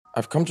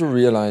I've come to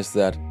realize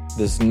that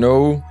there's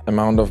no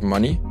amount of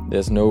money,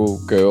 there's no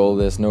girl,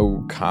 there's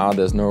no car,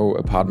 there's no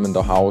apartment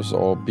or house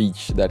or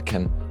beach that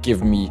can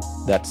give me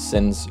that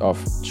sense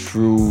of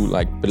true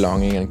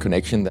belonging and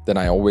connection that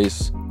I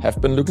always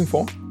have been looking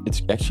for.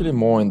 It's actually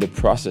more in the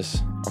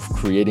process of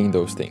creating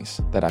those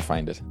things that I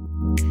find it.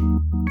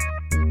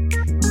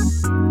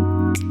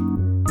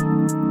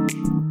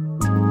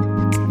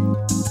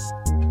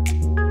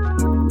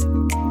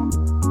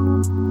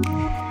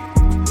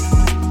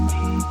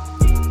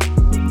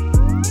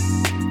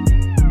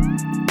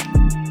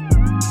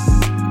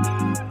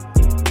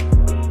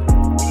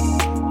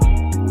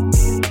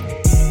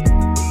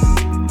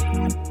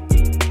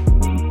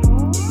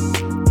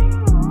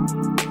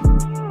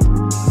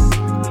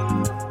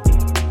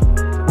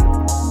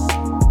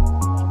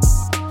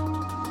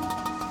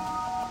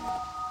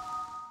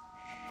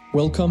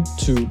 Welcome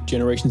to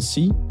Generation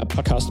C, a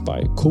podcast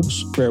by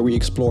Kos, where we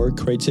explore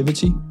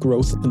creativity,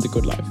 growth, and the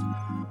good life.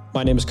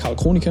 My name is Karl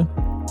Kronika.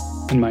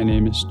 And my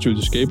name is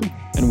Julius Gable.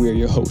 And we are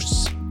your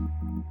hosts.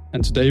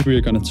 And today we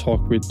are going to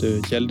talk with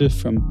Hjalte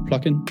from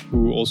Plugin,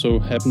 who also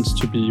happens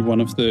to be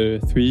one of the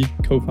 3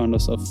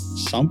 co-founders of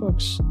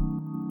Soundbox.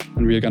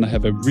 And we are going to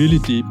have a really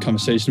deep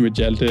conversation with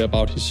Hjalte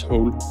about his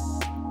whole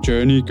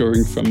journey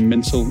going from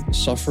mental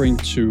suffering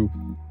to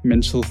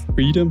mental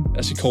freedom,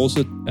 as he calls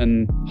it,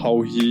 and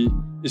how he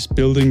is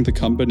building the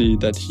company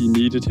that he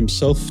needed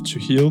himself to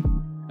heal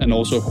and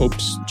also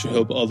hopes to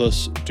help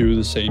others do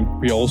the same.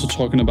 We are also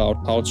talking about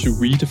how to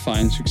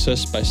redefine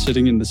success by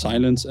sitting in the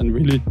silence and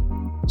really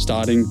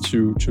starting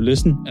to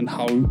listen, and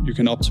how you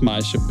can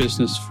optimize your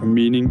business for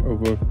meaning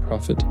over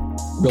profit.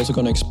 We're also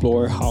going to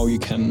explore how you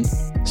can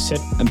set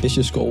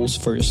ambitious goals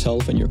for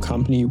yourself and your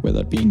company, whether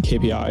it be in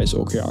KPIs,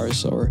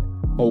 OKRs, or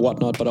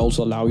whatnot, but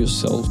also allow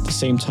yourself at the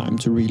same time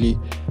to really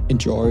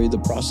enjoy the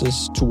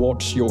process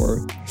towards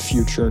your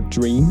future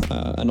dream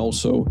and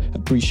also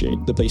appreciate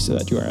the place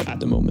that you are at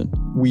the moment.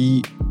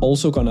 We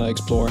also gonna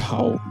explore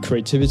how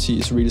creativity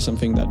is really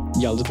something that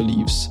Hjalte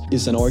believes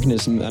is an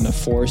organism and a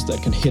force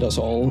that can hit us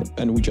all,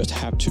 and we just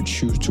have to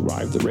choose to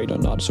ride the rate or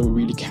not, so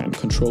we really can't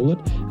control it,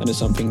 and it's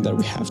something that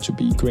we have to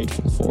be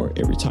grateful for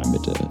every time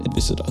it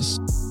visits us.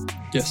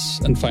 Yes,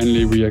 and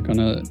finally we are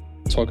gonna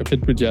talk a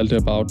bit with Hjalte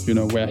about,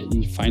 where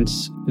he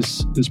finds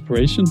his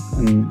inspiration,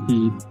 and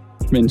he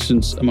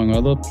mentions, among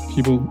other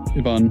people,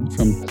 Yvonne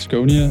from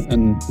Patagonia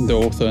and the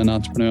author and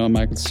entrepreneur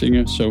Michael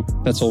Singer. So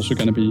that's also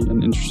going to be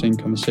an interesting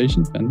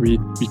conversation, and we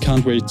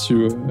can't wait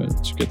to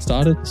get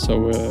started.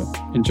 So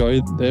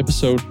enjoy the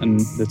episode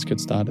and let's get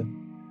started.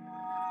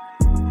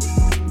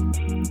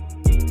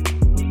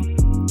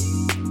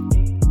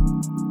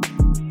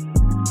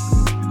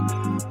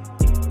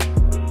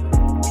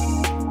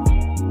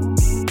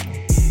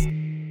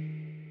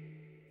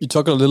 You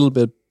talked a little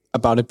bit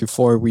about it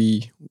before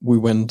we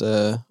went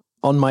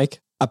on mic,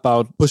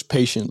 about push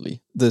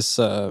patiently, this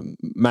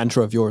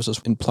mantra of yours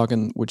in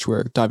Plugin, which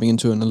we're diving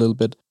into in a little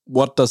bit.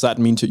 What does that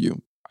mean to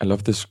you? I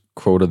love this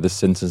quote or this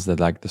sentence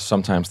that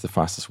sometimes the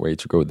fastest way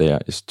to go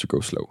there is to go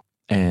slow.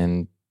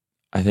 And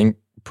I think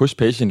push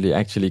patiently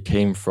actually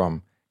came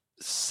from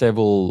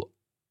several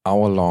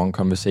hour-long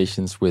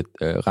conversations with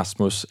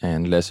Rasmus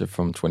and Lasse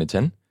from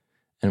 2010.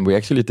 And we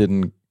actually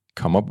didn't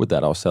come up with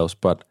that ourselves,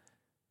 but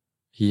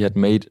he had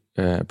made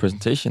a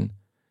presentation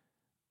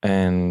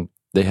and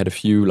they had a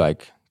few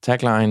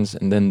taglines,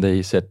 and then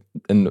they said,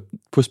 and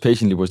push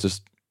patiently was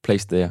just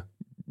placed there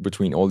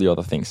between all the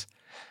other things.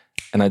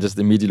 And I just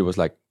immediately was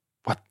like,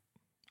 what?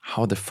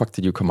 How the fuck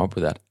did you come up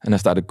with that? And I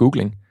started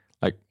Googling,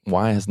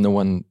 why has no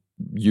one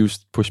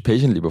used push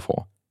patiently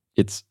before?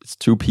 It's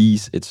 2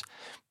 P's, it's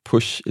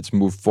push, it's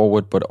move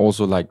forward, but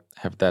also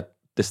have that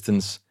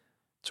distance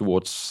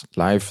towards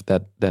life,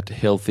 that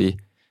healthy,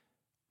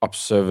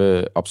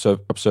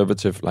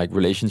 observative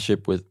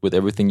relationship with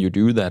everything you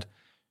do, that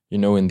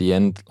in the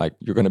end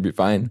you're going to be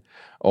fine,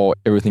 or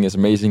everything is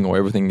amazing, or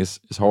everything is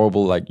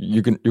horrible.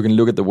 You can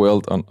look at the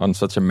world on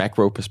such a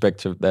macro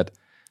perspective that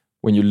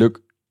when you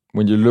look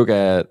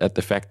at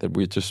the fact that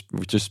we've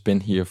just been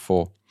here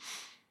for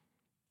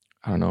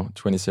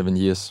 27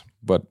 years,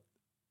 but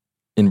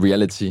in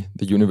reality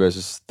the universe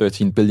is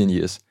 13 billion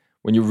years.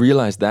 When you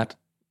realize that,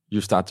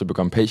 you start to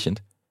become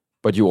patient.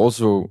 But you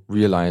also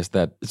realize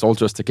that it's all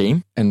just a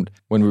game. And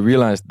when we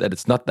realize that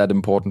it's not that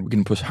important, we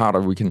can push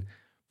harder, we can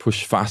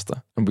push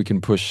faster, and we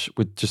can push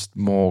with just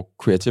more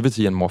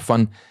creativity and more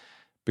fun,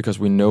 because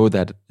we know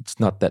that it's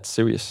not that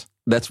serious.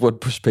 That's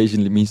what push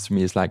patiently means to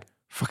me. It's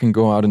fucking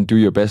go out and do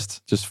your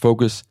best. Just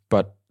focus,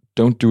 but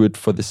don't do it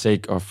for the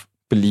sake of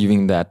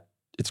believing that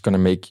it's going to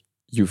make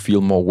you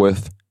feel more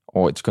worth,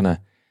 or it's going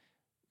to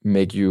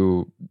make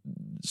you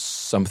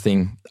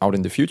something out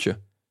in the future.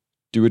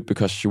 Do it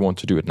because you want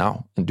to do it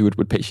now, and do it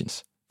with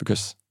patience,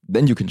 because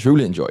then you can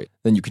truly enjoy it.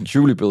 Then you can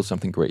truly build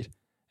something great,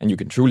 and you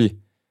can truly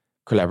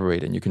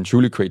collaborate, and you can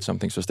truly create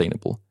something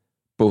sustainable,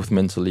 both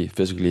mentally,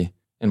 physically,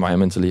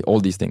 environmentally, all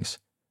these things.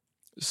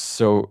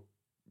 So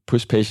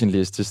push patiently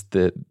is just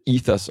the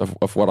ethos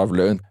of what I've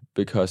learned,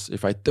 because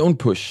if I don't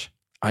push,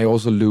 I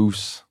also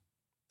lose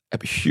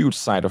a huge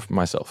side of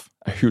myself,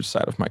 a huge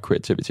side of my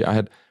creativity. I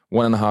had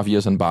 1.5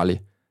 years on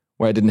Bali,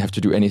 where I didn't have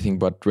to do anything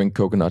but drink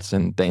coconuts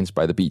and dance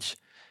by the beach.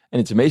 And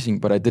it's amazing,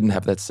 but I didn't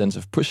have that sense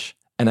of push.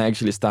 And I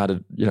actually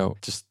started,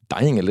 just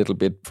dying a little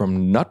bit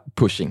from not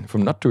pushing,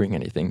 from not doing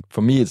anything.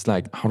 For me, it's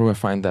like, how do I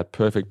find that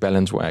perfect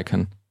balance where I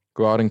can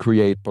go out and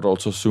create, but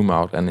also zoom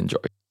out and enjoy?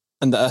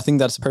 And I think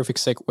that's a perfect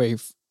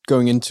segue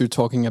going into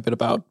talking a bit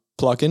about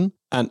Plugin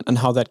and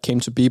how that came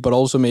to be, but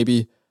also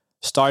maybe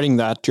starting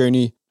that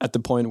journey at the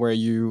point where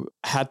you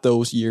had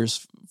those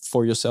years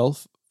for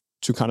yourself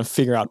to kind of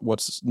figure out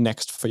what's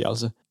next for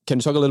Hjalte. Can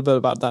you talk a little bit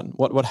about that?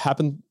 What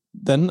happened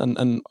then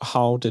and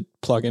how did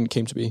Plugin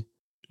came to be?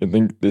 I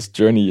think this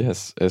journey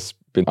has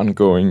been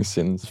ongoing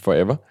since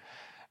forever.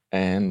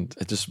 And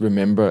I just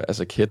remember as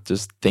a kid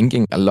just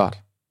thinking a lot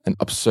and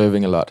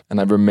observing a lot.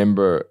 And I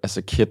remember as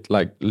a kid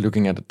like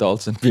looking at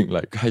adults and being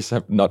like, guys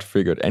have not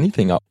figured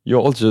anything out. You're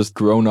all just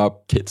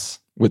grown-up kids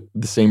with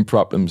the same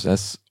problems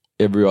as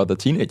every other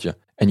teenager.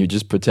 And you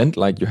just pretend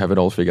like you have it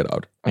all figured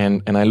out.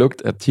 And I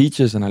looked at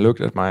teachers and I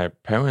looked at my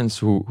parents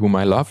whom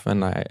I love,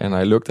 and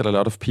I looked at a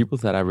lot of people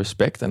that I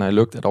respect, and I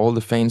looked at all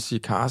the fancy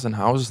cars and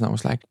houses, and I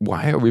was like,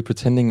 why are we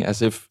pretending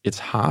as if it's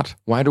hard?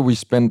 Why do we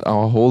spend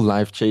our whole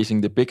life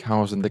chasing the big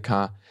house and the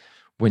car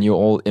when you're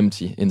all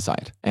empty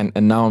inside? And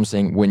now I'm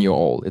saying when you're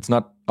all. It's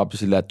not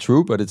obviously that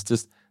true, but it's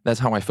just, that's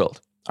how I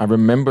felt. I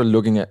remember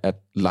looking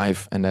at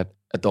life and at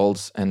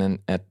adults and then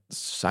at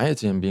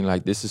society and being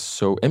like, this is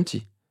so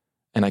empty.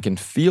 And I can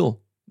feel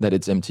that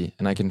it's empty.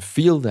 And I can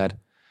feel that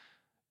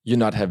you're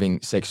not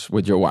having sex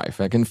with your wife.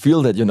 I can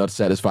feel that you're not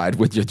satisfied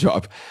with your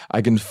job.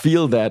 I can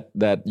feel that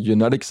you're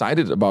not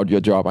excited about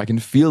your job. I can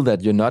feel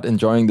that you're not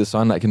enjoying the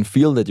sun. I can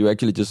feel that you're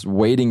actually just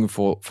waiting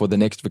for the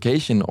next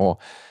vacation.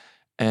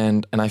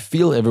 And I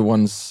feel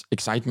everyone's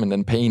excitement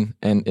and pain.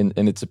 And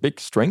it's a big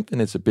strength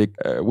and it's a big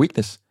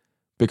weakness,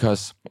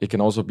 because it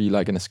can also be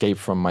like an escape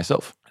from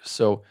myself.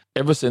 So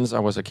ever since I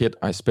was a kid,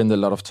 I spent a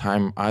lot of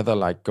time either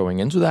like going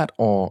into that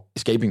or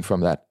escaping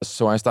from that.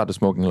 So I started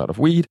smoking a lot of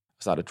weed,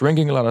 I started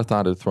drinking a lot, I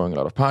started throwing a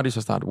lot of parties,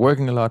 I started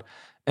working a lot.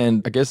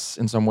 And I guess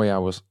in some way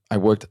I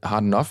worked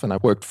hard enough and I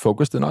worked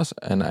focused enough,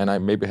 and I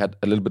maybe had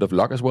a little bit of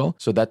luck as well.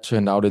 So that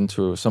turned out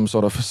into some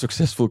sort of a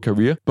successful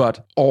career.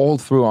 But all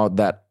throughout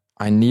that,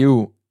 I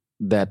knew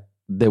that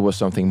there was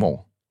something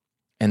more.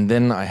 And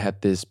then I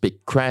had this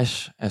big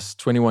crash as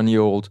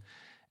 21-year-old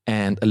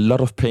and a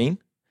lot of pain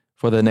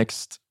for the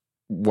next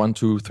 1,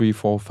 2, 3,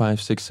 4,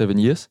 5, 6, 7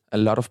 years. A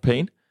lot of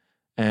pain.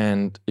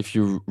 And if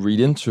you read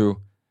into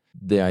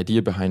the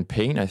idea behind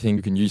pain, I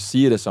think you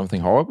see it as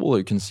something horrible, or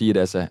you can see it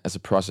as a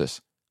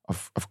process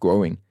of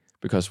growing.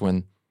 Because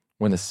when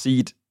a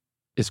seed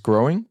is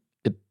growing,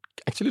 it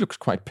actually looks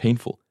quite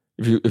painful.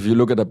 If you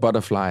look at a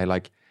butterfly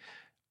like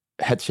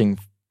hatching,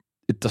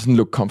 it doesn't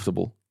look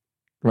comfortable,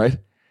 right?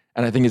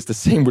 And I think it's the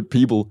same with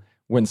people.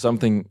 When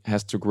something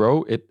has to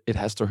grow, it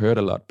has to hurt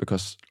a lot,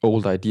 because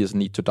old ideas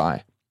need to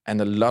die. And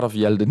a lot of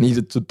Hjalte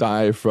needed to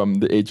die from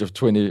the age of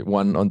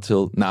 21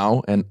 until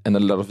now. And a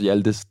lot of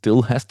Hjalte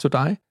still has to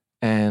die.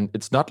 And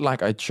it's not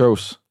like I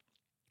chose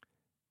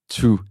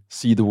to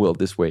see the world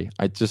this way.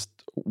 I just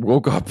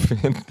woke up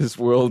in this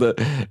world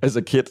as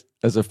a kid,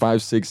 as a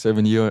 5, 6,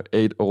 7 year,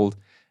 8 old.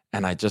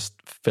 And I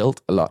just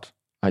felt a lot.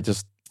 I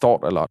just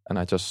thought a lot. And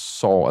I just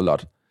saw a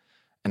lot.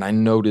 And I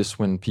notice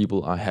when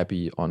people are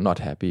happy or not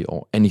happy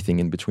or anything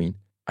in between.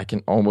 I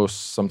can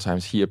almost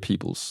sometimes hear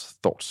people's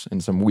thoughts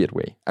in some weird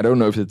way. I don't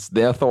know if it's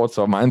their thoughts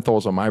or my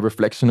thoughts or my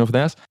reflection of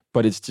theirs,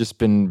 but it's just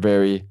been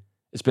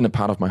it's been a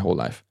part of my whole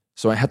life.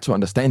 So I had to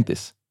understand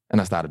this. And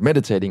I started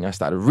meditating, I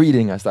started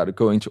reading, I started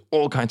going to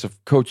all kinds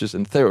of coaches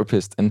and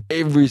therapists and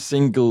every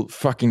single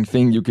fucking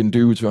thing you can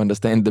do to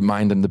understand the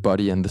mind and the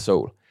body and the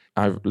soul.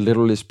 I've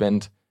literally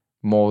spent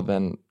more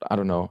than,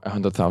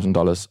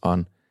 $100,000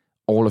 on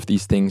all of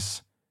these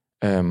things.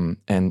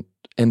 And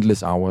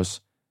endless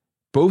hours,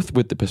 both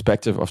with the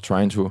perspective of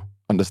trying to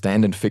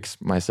understand and fix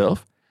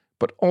myself,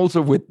 but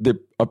also with the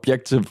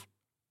objective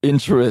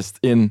interest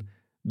in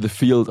the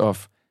field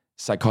of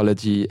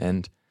psychology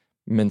and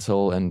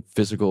mental and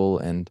physical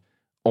and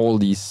all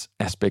these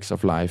aspects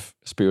of life,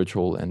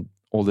 spiritual, and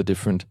all the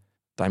different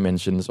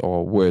dimensions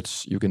or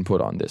words you can put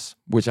on this,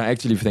 which I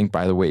actually think,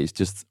 by the way, is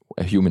just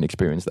a human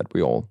experience that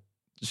we're all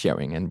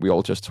sharing, and we're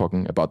all just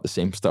talking about the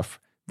same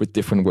stuff with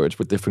different words,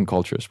 with different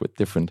cultures, with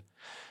different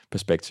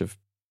perspective.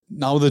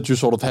 Now that you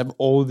sort of have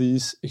all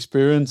these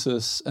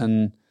experiences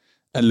and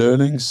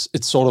learnings,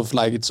 it's sort of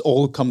like it's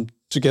all come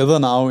together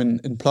now in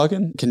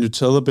Plugin. Can you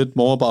tell a bit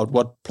more about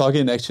what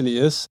Plugin actually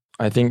is?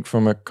 I think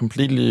from a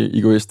completely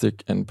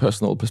egoistic and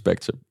personal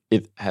perspective,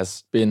 it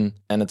has been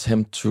an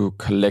attempt to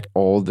collect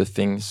all the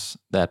things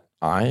that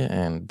I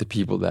and the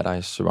people that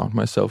I surround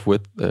myself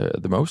with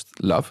the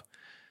most love.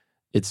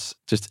 It's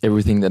just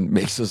everything that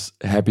makes us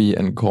happy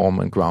and calm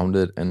and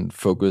grounded and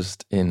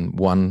focused in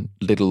one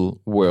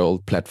little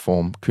world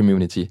platform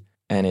community.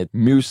 And it's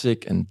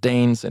music and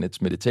dance and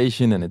it's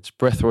meditation and it's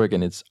breathwork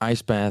and it's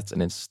ice baths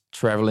and it's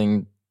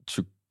traveling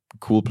to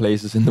cool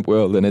places in the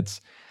world, and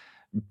it's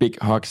big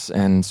hugs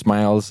and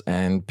smiles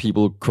and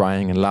people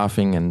crying and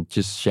laughing and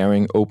just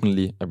sharing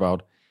openly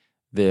about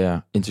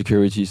their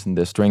insecurities and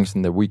their strengths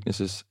and their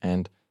weaknesses,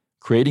 and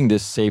creating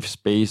this safe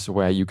space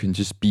where you can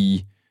just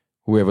be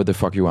whoever the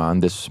fuck you are in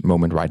this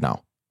moment right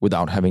now,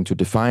 without having to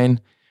define,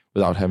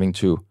 without having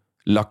to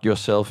lock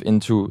yourself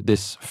into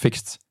this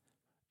fixed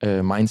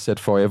mindset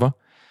forever,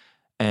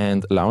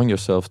 and allowing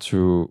yourself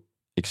to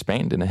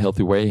expand in a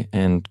healthy way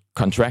and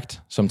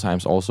contract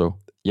sometimes also.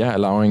 Yeah,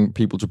 allowing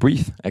people to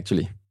breathe,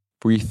 actually.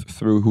 Breathe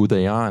through who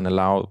they are and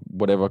allow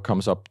whatever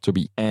comes up to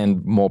be.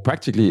 And more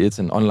practically, it's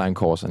an online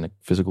course and a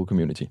physical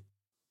community.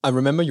 I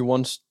remember you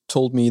once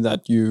told me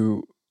that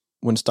you,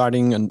 when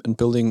starting and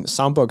building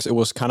Soundbox, it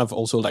was kind of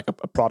also like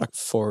a product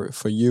for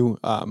you.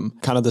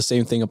 Kind of the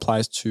same thing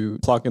applies to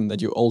Plugin,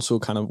 that you also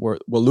kind of were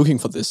looking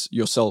for this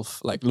yourself,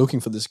 like looking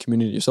for this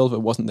community yourself.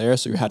 It wasn't there,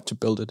 so you had to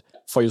build it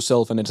for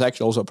yourself. And it's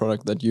actually also a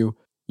product that you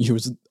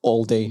use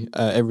all day,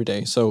 every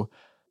day. So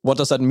what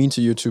does that mean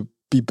to you to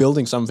be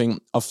building something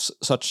of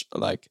such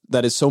like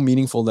that is so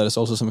meaningful that is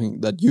also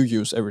something that you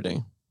use every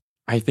day?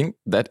 I think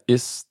that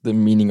is the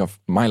meaning of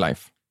my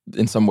life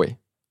in some way.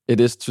 It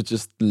is to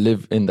just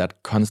live in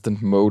that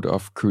constant mode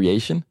of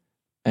creation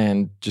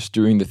and just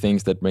doing the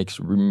things that makes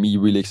me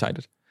really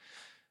excited.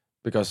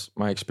 Because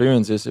my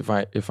experience is if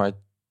I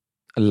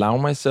allow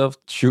myself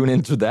to tune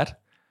into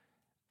that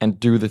and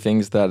do the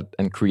things that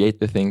and create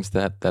the things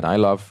that I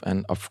love,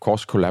 and of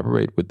course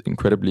collaborate with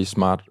incredibly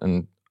smart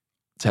and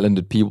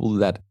talented people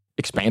that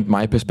expand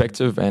my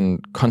perspective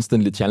and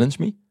constantly challenge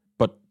me.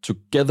 But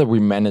together we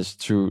manage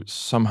to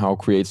somehow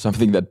create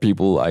something that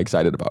people are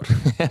excited about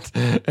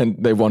and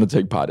they want to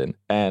take part in.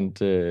 And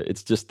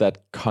it's just that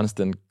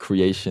constant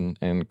creation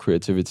and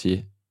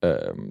creativity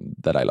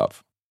that I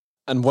love.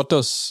 And what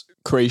does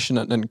creation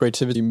and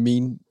creativity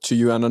mean to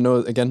you? And I know,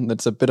 again,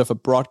 that's a bit of a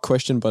broad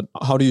question, but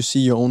how do you see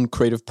your own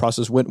creative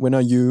process? When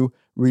are you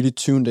really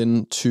tuned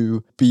in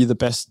to be the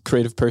best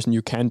creative person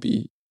you can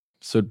be?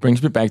 So it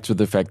brings me back to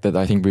the fact that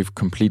I think we've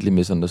completely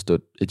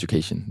misunderstood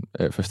education,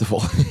 first of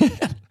all.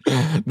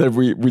 That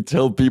we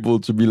tell people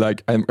to be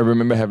like, I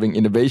remember having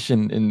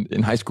innovation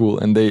in high school,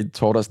 and they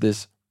taught us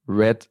this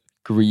red,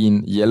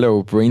 green,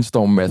 yellow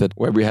brainstorm method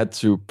where we had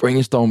to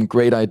brainstorm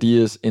great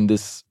ideas in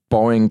this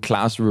boring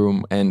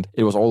classroom, and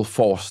it was all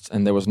forced,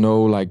 and there was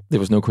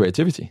no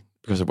creativity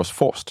because it was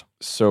forced.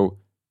 So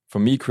for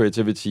me,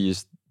 creativity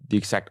is the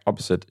exact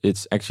opposite.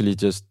 It's actually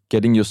just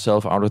getting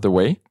yourself out of the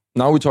way.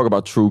 Now we talk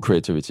about true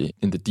creativity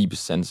in the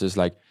deepest sense. It's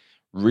like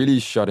really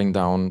shutting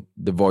down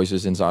the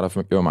voices inside of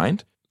your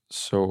mind.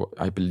 So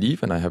I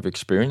believe, and I have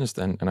experienced,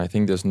 and I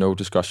think there's no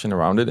discussion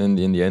around it in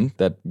the end,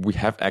 that we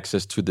have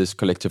access to this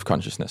collective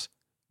consciousness.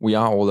 We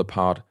are all a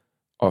part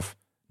of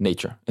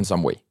nature in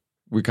some way.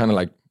 We kind of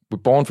like, we're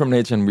born from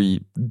nature and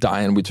we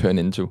die and we turn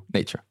into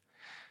nature.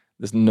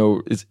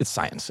 It's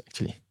science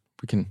actually.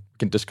 We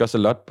can discuss a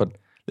lot, but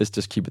let's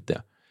just keep it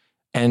there.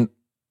 And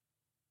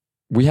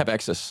we have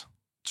access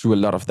to a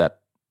lot of that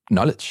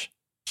knowledge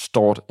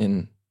stored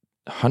in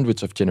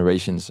hundreds of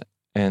generations.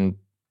 And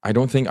I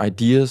don't think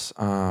ideas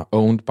are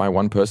owned by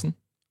one person.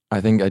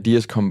 I think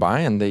ideas come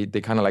by and they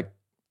kind of like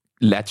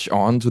latch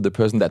on to the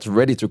person that's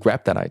ready to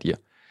grab that idea.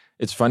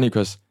 It's funny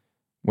because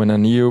when a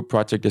new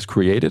project is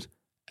created,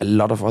 a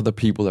lot of other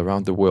people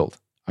around the world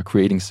are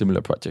creating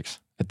similar projects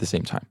at the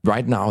same time.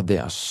 Right now,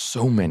 there are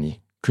so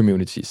many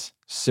communities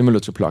similar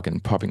to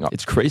Plugin popping up.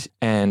 It's crazy.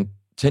 And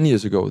 10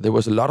 years ago, there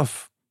was a lot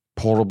of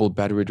portable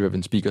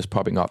battery-driven speakers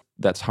popping up.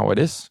 That's how it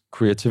is.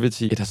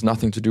 Creativity, it has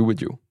nothing to do with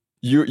you.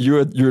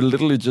 You're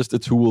literally just a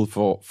tool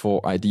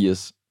for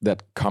ideas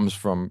that comes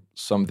from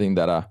something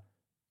that are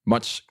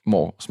much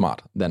more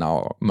smart than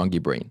our monkey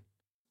brain.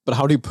 But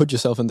how do you put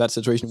yourself in that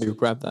situation where you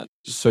grab that?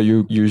 So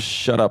you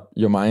shut up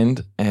your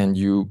mind and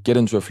you get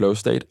into a flow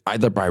state,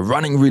 either by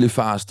running really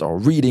fast or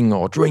reading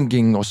or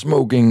drinking or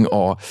smoking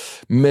or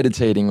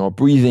meditating or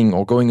breathing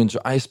or going into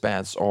ice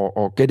baths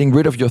or getting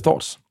rid of your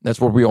thoughts.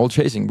 That's what we're all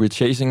chasing. We're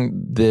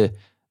chasing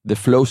the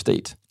flow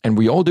state. And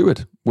we all do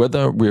it,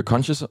 whether we're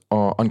conscious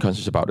or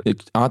unconscious about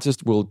it.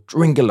 Artists will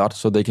drink a lot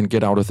so they can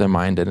get out of their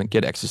mind and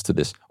get access to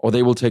this. Or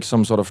they will take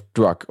some sort of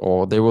drug,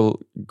 or they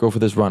will go for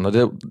this run,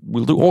 or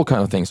we'll do all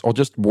kinds of things, or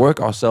just work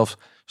ourselves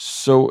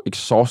so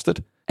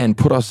exhausted and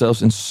put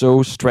ourselves in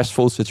so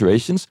stressful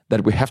situations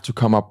that we have to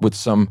come up with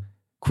some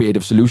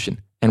creative solution.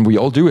 And we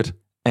all do it.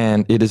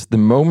 And it is the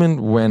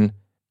moment when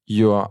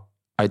your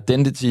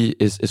identity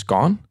is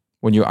gone,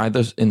 when you're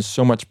either in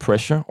so much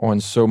pressure or in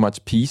so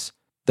much peace,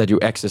 that you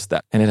access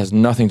that, and it has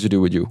nothing to do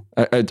with you.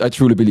 I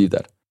truly believe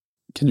that.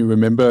 Can you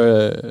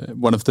remember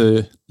one of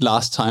the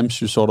last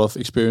times you sort of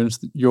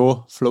experienced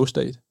your flow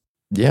state?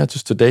 Yeah,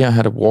 just today I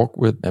had a walk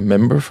with a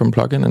member from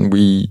Plugin, and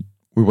we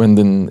went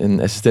in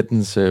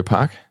Assistens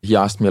Park. He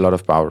asked me a lot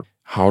about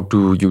how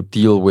do you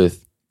deal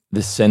with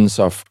the sense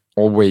of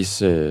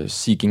always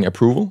seeking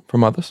approval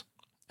from others.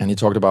 And he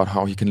talked about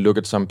how he can look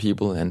at some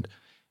people and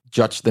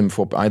judge them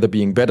for either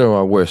being better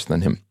or worse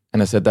than him.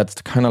 And I said that's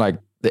kind of like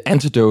the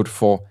antidote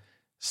for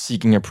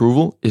seeking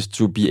approval is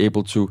to be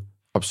able to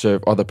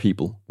observe other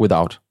people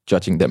without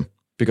judging them.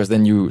 Because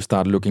then you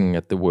start looking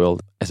at the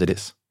world as it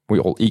is.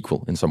 We're all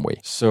equal in some way.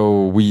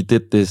 So we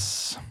did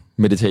this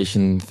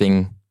meditation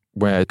thing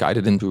where I guide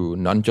it into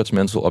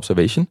non-judgmental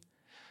observation.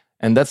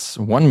 And that's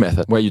one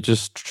method where you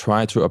just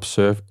try to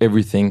observe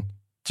everything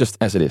just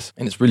as it is.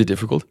 And it's really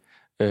difficult.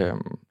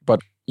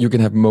 But you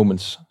can have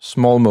moments,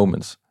 small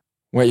moments,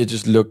 where you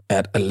just look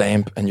at a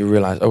lamp and you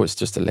realize, oh, it's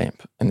just a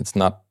lamp. And it's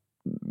not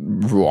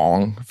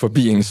wrong for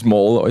being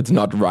small, or it's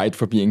not right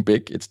for being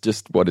big. It's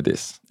just what it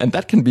is. And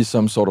that can be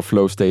some sort of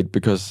flow state,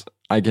 because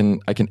I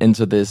can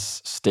enter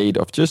this state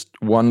of just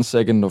 1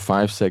 second or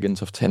 5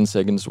 seconds of 10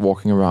 seconds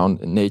walking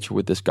around in nature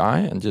with this guy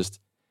and just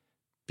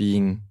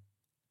being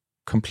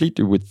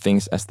completely with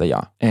things as they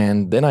are.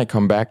 And then I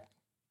come back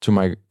to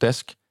my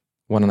desk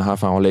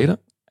 1.5 hours later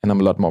and I'm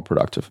a lot more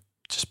productive.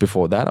 Just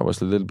before that, I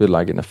was a little bit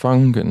like in a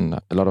funk and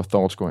a lot of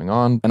thoughts going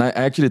on. And I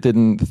actually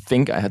didn't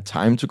think I had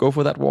time to go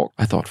for that walk.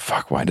 I thought,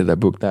 fuck, why did I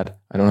book that?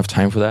 I don't have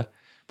time for that.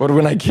 But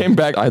when I came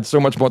back, I had so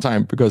much more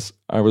time because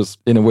I was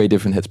in a way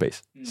different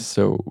headspace.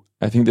 So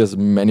I think there's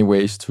many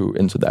ways to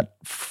enter that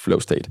flow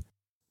state.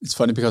 It's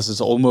funny because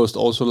it's almost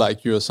also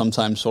like you're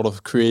sometimes sort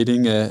of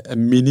creating a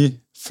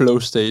mini flow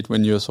state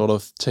when you're sort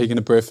of taking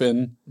a breath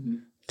in,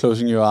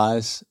 closing your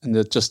eyes, and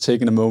then just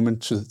taking a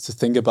moment to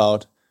think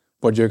about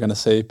what you're going to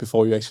say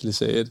before you actually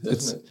say it.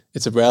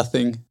 It's a rare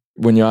thing.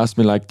 When you ask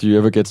me, like, do you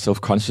ever get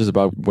self-conscious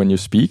about when you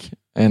speak?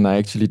 And I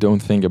actually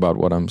don't think about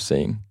what I'm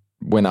saying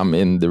when I'm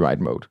in the right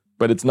mode.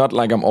 But it's not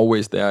like I'm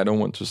always there. I don't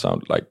want to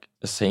sound like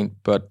a saint,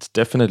 but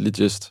definitely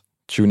just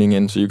tuning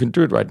in. So you can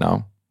do it right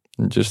now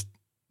and just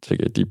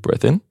take a deep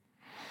breath in.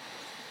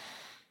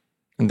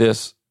 And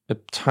there's a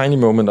tiny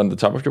moment on the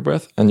top of your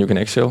breath and you can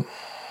exhale.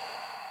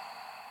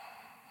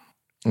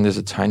 And there's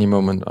a tiny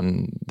moment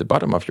on the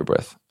bottom of your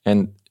breath.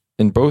 And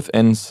in both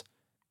ends,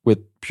 with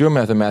pure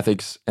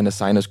mathematics and a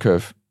sinus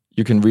curve,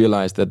 you can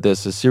realize that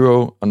there's a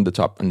 0 on the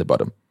top and the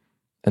bottom.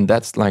 And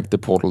that's like the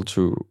portal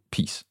to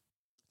peace.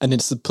 And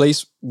it's the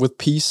place with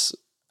peace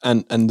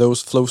and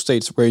those flow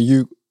states where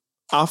you,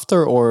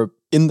 after or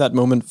in that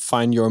moment,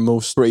 find your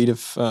most creative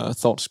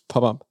thoughts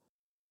pop up.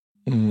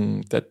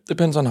 That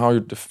depends on how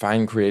you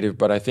define creative,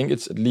 but I think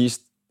it's at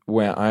least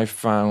where I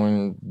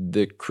found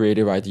the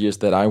creative ideas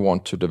that I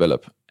want to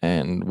develop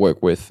and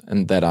work with,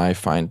 and that I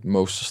find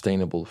most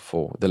sustainable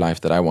for the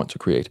life that I want to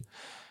create.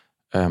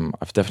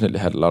 I've definitely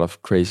had a lot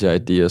of crazy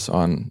ideas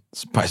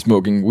by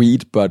smoking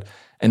weed,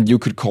 and you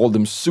could call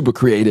them super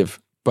creative,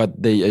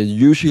 but they are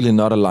usually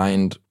not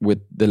aligned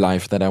with the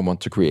life that I want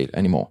to create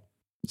anymore.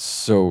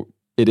 So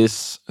it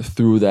is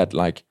through that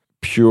like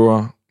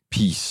pure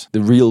peace,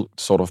 the real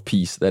sort of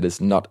peace that is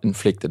not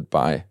inflicted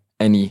by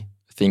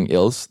anything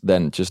else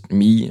than just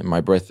me and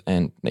my breath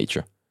and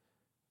nature.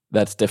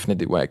 That's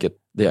definitely where I get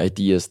the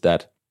ideas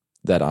that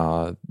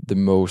are the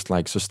most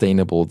like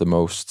sustainable, the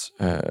most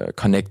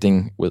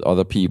connecting with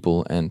other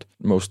people, and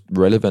most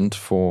relevant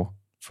for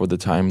the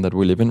time that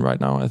we live in right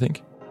now, I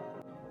think.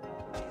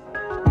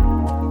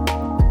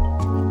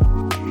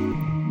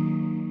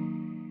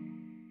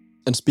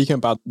 And speaking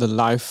about the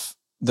life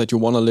that you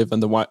want to live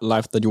and the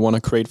life that you want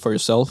to create for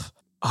yourself,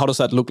 how does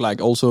that look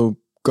like? Also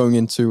going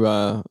into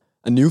a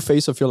new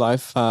phase of your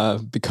life,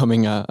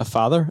 becoming a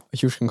father. A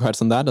huge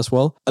congrats on that as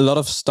well. A lot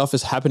of stuff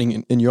is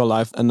happening in your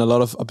life, and a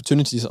lot of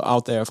opportunities are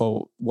out there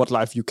for what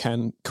life you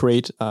can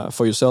create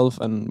for yourself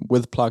and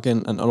with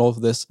Plugin and all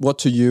of this. What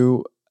to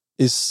you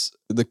is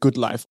the good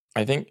life?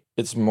 I think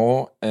it's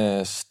more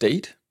a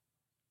state.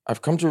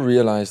 I've come to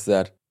realize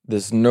that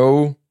there's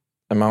no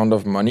amount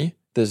of money,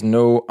 there's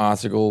no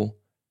article,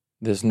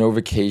 there's no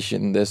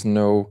vacation, there's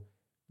no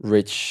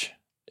rich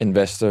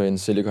investor in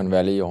Silicon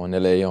Valley or in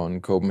LA or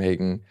in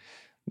Copenhagen.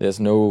 There's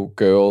no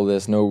girl,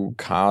 there's no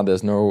car,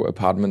 there's no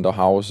apartment or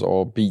house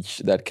or beach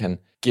that can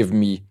give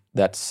me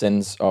that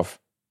sense of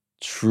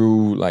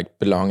true like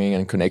belonging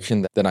and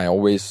connection that I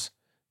always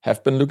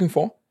have been looking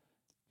for.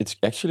 It's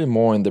actually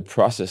more in the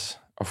process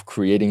of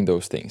creating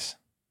those things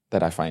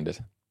that I find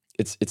it.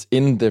 It's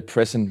in the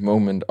present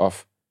moment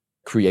of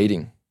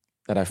creating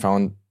that I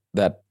found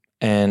that.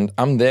 And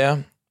I'm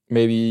there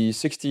maybe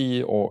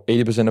 60 or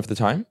 80% of the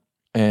time.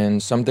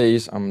 And some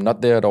days I'm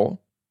not there at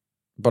all.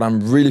 But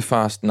I'm really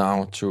fast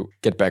now to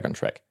get back on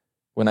track.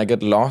 When I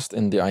get lost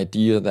in the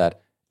idea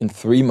that in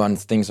 3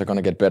 months things are going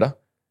to get better,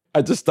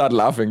 I just start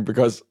laughing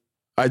because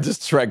I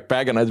just track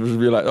back and I just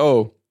realize,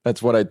 oh,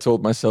 that's what I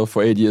told myself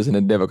for 8 years and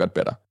it never got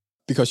better.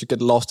 Because you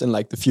get lost in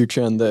like the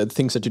future and the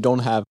things that you don't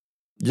have.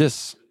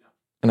 Yes.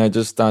 And I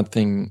just start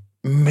thinking,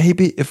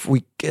 maybe if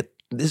we get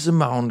this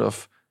amount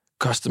of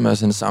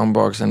customers in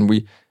Soundbox and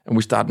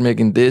we start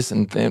making this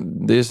and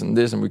this and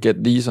this and we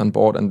get these on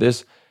board and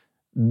this,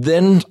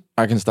 then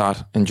I can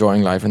start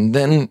enjoying life.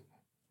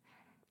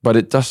 But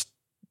it just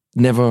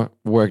never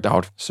worked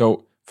out.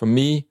 So for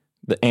me,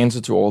 the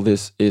answer to all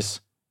this is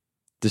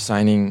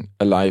designing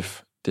a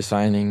life,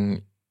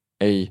 designing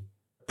a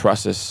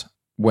process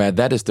where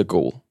that is the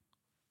goal,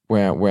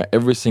 where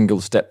every single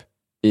step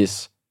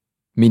is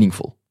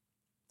meaningful.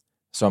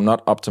 So I'm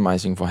not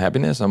optimizing for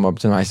happiness, I'm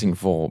optimizing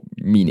for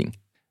meaning.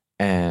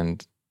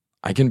 And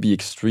I can be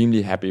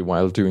extremely happy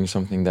while doing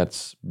something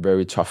that's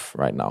very tough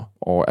right now.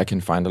 Or I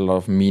can find a lot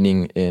of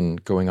meaning in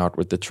going out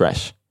with the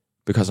trash,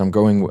 because I'm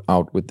going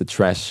out with the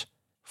trash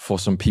for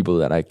some people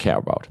that I care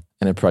about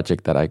and a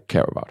project that I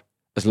care about.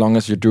 As long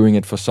as you're doing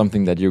it for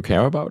something that you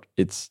care about,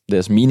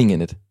 there's meaning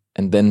in it.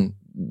 And then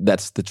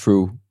that's the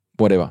true,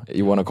 whatever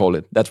you want to call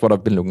it. That's what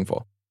I've been looking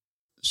for.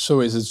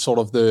 So is it sort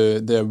of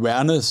the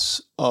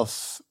awareness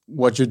of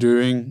what you're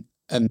doing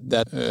and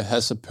that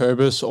has a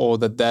purpose, or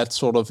that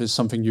sort of is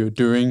something you're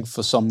doing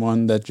for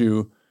someone that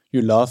you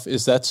love?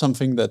 Is that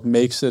something that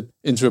makes it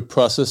into a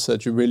process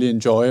that you really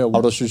enjoy, or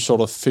how does you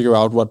sort of figure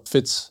out what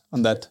fits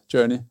on that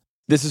journey?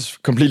 This is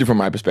completely from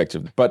my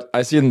perspective, but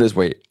I see it in this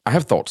way. I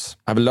have thoughts.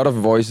 I have a lot of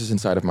voices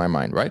inside of my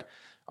mind, right?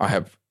 I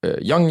have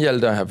young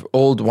Hjalte, I have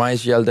old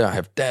wise Hjalte, I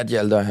have dad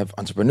Hjalte, I have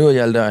entrepreneur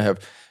Hjalte, I have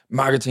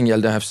marketing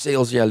Hjalte, I have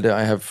sales Hjalte,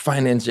 I have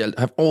finance Hjalte.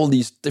 I have all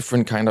these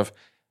different kind of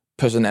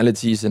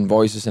personalities and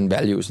voices and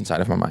values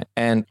inside of my mind.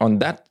 And on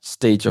that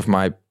stage of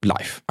my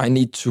life, I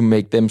need to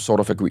make them sort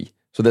of agree.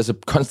 So there's a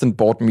constant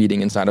board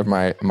meeting inside of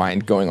my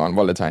mind going on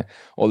all the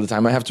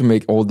time. I have to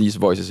make all these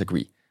voices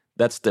agree.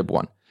 That's step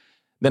one.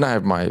 Then I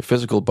have my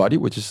physical body,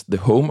 which is the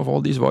home of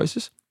all these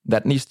voices.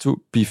 That needs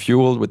to be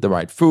fueled with the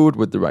right food,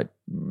 with the right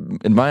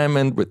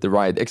environment, with the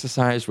right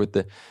exercise.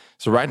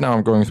 So right now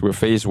I'm going through a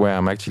phase where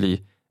I'm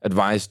actually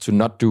advised to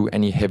not do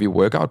any heavy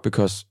workout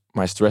because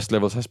my stress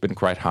levels has been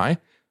quite high.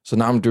 So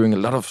now I'm doing a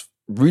lot of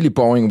really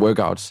boring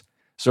workouts.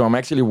 So I'm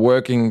actually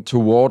working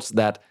towards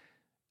that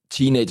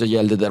teenager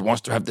Hjalte that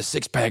wants to have the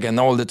six-pack and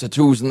all the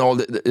tattoos and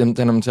and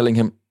then I'm telling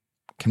him,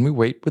 can we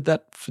wait with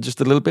that for just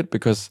a little bit?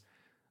 Because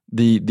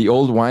the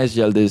old wise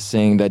Hjalte is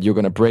saying that you're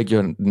going to break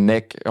your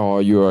neck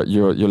or your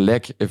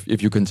leg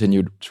if you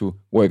continue to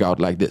work out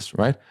like this,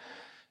 right?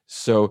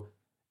 So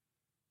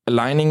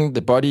aligning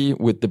the body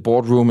with the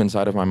boardroom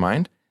inside of my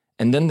mind,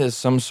 and then there's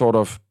some sort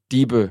of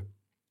deeper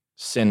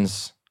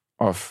sense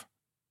of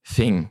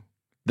thing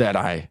that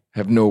I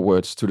have no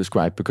words to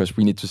describe because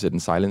we need to sit in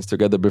silence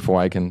together before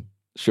I can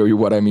show you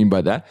what I mean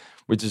by that,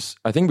 which is,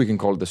 I think we can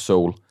call it the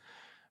soul.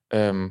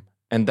 And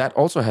that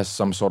also has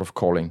some sort of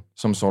calling,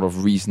 some sort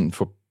of reason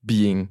for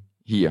being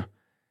here.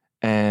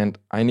 And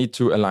I need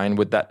to align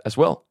with that as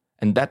well.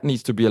 And that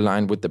needs to be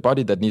aligned with the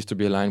body, that needs to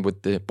be aligned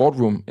with the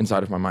boardroom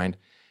inside of my mind.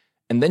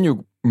 And then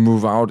you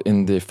move out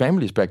in the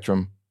family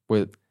spectrum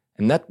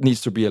and that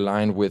needs to be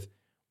aligned with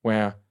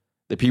where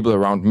the people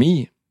around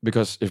me,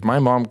 because if my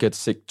mom gets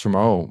sick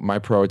tomorrow, my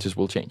priorities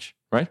will change,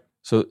 right?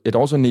 So it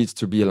also needs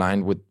to be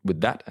aligned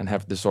with that and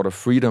have the sort of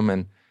freedom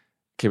and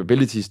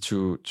capabilities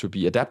to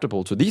be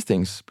adaptable to these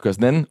things, because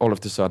then all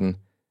of a sudden,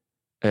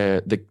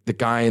 the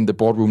guy in the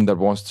boardroom that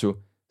wants to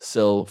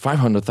sell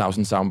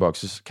 500,000 sound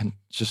boxes can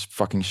just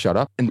fucking shut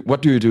up. And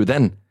what do you do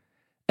then?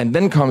 And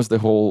then comes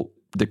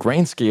the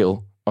grand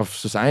scale of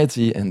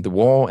society and the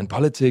war and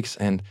politics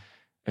and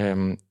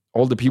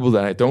all the people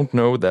that I don't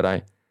know that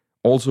I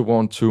also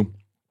want to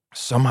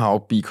somehow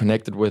be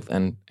connected with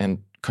and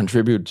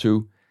contribute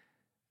to.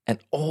 And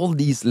all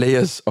these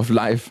layers of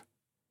life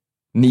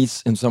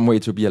needs in some way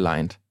to be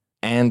aligned.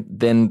 And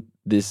then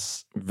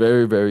this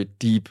very, very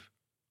deep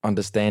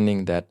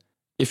understanding that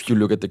if you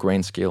look at the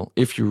grand scale,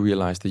 if you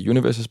realize the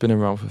universe has been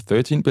around for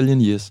 13 billion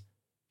years,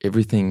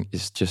 everything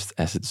is just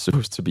as it's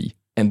supposed to be.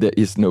 And there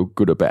is no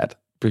good or bad,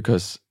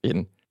 because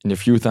in a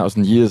few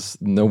thousand years,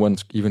 no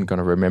one's even going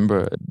to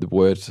remember the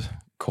word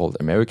called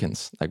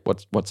Americans. Like,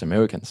 what's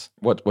Americans?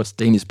 What's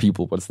Danish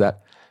people? What's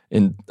that?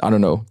 In, I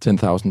don't know,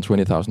 10,000,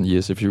 20,000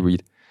 years, if you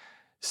read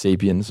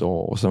Sapiens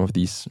or some of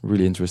these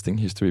really interesting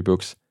history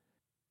books.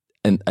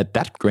 And at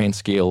that grand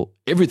scale,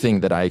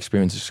 everything that I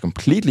experience is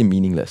completely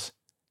meaningless,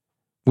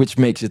 which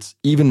makes it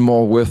even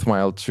more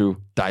worthwhile to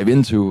dive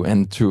into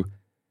and to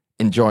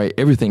enjoy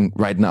everything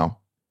right now,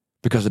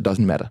 because it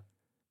doesn't matter.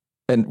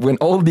 And when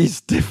all these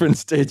different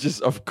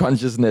stages of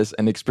consciousness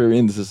and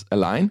experiences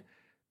align,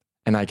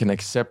 and I can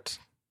accept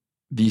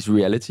these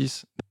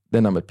realities,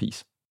 then I'm at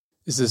peace.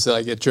 Is this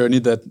like a journey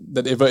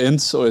that ever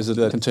ends, or is it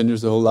that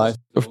continues the whole life?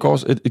 Of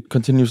course, it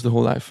continues the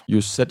whole life.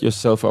 You set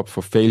yourself up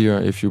for failure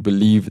if you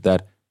believe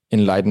that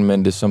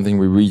enlightenment is something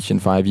we reach in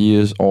 5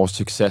 years, or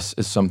success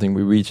is something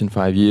we reach in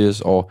 5 years,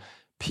 or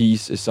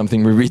peace is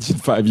something we reach in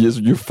 5 years.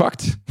 You're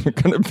fucked. You're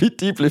going to be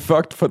deeply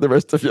fucked for the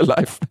rest of your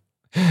life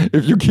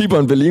if you keep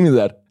on believing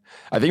that.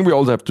 I think we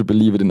all have to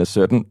believe it in a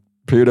certain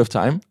period of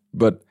time,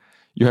 but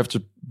you have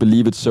to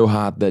believe it so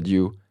hard that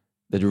you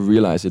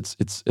realize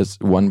it's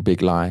one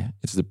big lie.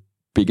 It's the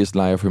biggest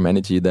lie of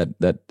humanity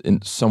that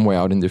in somewhere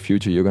out in the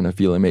future you're going to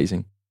feel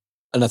amazing.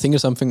 And I think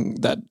it's something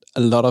that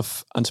a lot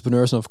of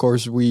entrepreneurs, and of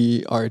course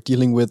we are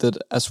dealing with it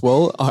as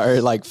well,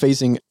 are like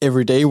facing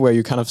every day, where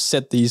you kind of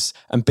set these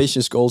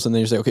ambitious goals and then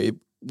you say, okay,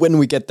 when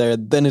we get there,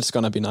 then it's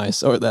going to be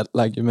nice. Or that,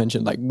 like you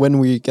mentioned, like when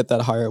we get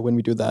that higher, when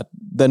we do that,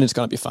 then it's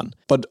going to be fun.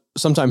 But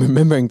sometimes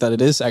remembering that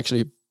it is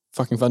actually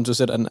fucking fun to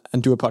sit and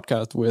do a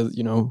podcast with,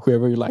 you know,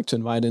 whoever you like to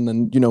invite in.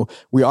 And, you know,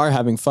 we are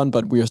having fun,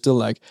 but we are still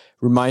like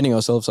reminding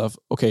ourselves of,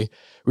 okay,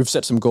 we've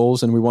set some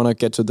goals and we want to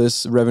get to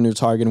this revenue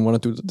target and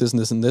want to do this and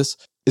this and this.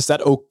 Is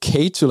that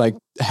okay to like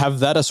have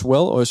that as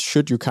well? Or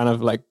should you kind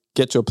of like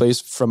get to a place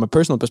from a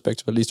personal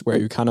perspective, at least, where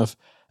you kind of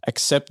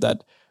accept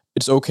that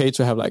it's okay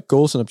to have like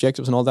goals and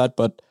objectives and all that,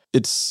 but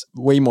it's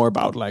way more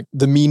about like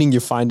the meaning you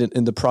find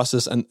in the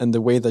process and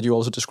the way that you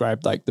also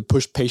described like the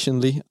push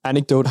patiently.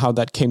 Anecdote, how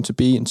that came to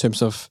be in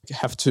terms of you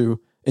have to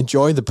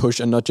enjoy the push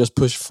and not just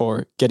push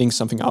for getting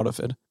something out of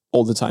it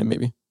all the time,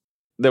 maybe.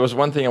 There was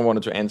one thing I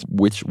wanted to answer,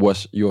 which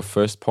was your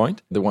first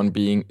point. The one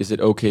being, is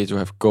it okay to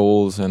have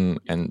goals and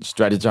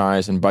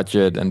strategize and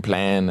budget and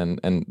plan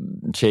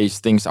and chase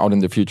things out in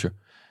the future?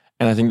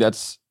 And I think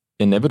that's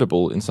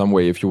inevitable in some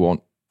way if you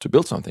want to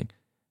build something.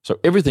 So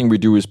everything we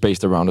do is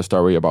based around a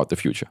story about the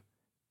future.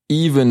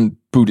 Even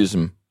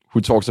Buddhism,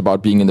 who talks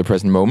about being in the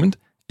present moment,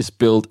 is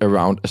built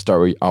around a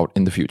story out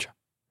in the future.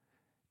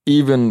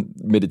 Even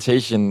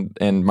meditation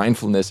and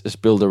mindfulness is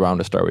built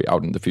around a story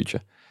out in the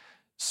future.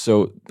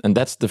 So, and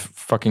that's the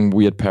fucking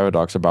weird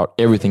paradox about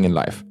everything in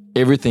life.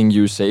 Everything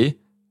you say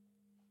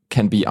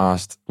can be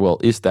asked, well,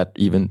 is that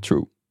even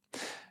true?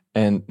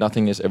 And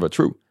nothing is ever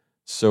true.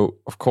 So,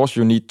 of course,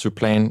 you need to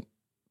plan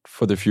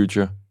for the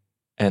future.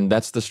 And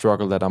that's the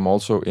struggle that I'm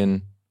also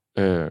in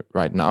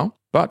right now.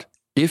 But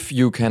if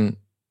you can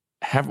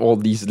have all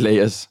these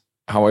layers,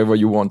 however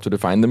you want to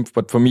define them,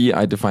 but for me,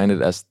 I define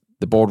it as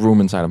the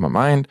boardroom inside of my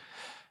mind,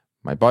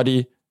 my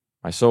body,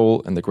 my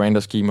soul, and the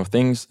grander scheme of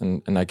things.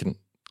 And I can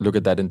look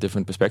at that in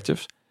different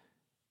perspectives.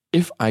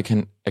 If I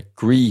can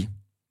agree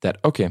that,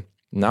 okay,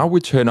 now we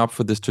turn up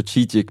for the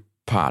strategic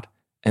part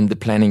and the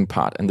planning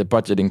part and the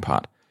budgeting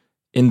part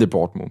in the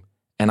boardroom,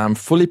 and I'm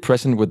fully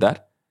present with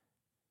that,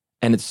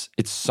 and it's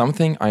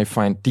something I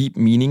find deep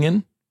meaning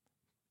in,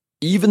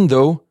 even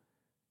though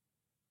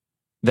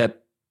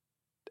that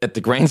at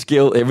the grand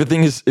scale,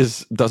 everything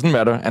is doesn't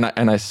matter.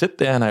 And I sit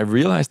there and I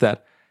realize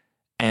that,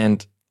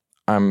 and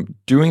I'm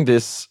doing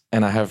this,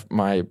 and I have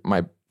my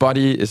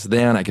body is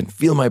there, and I can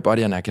feel my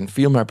body, and I can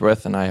feel my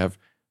breath, and I have,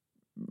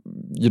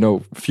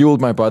 fueled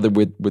my body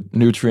with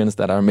nutrients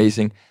that are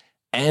amazing.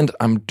 And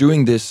I'm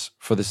doing this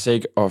for the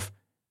sake of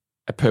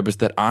a purpose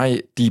that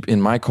I, deep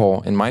in my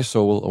core, in my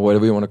soul, or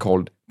whatever you want to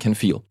call it, can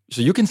feel.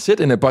 So you can sit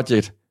in a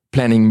budget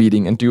planning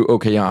meeting and do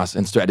OKRs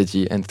and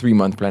strategy and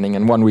 3-month planning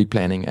and 1 week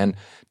planning and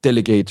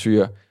delegate to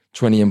your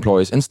 20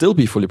 employees and still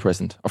be fully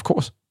present. Of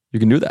course, you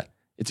can do that.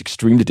 It's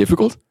extremely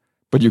difficult,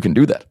 but you can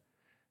do that.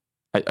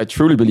 I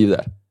truly believe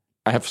that.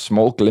 I have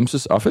small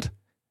glimpses of it,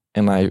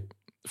 and I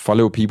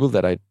follow people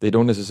that they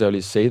don't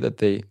necessarily say that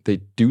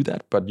they do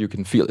that, but you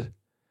can feel it.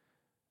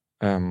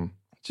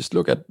 Just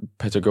look at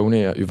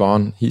Patagonia,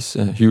 Yvonne. He's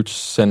a huge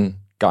Zen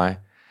guy.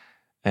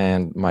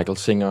 And Michael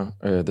Singer,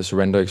 The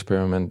Surrender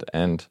Experiment,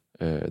 and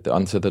The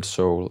Untethered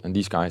Soul, and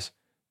these guys,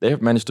 they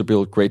have managed to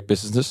build great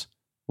businesses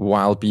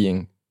while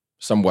being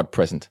somewhat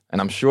present. And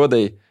I'm sure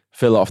they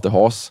fell off the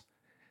horse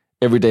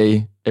every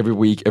day, every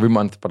week, every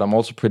month, but I'm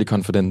also pretty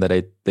confident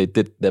that they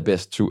did their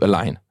best to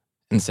align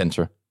and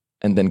center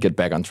and then get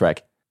back on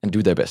track and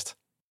do their best.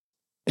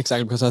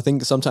 Exactly, because I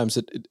think sometimes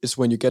it is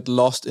when you get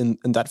lost in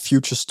that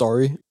future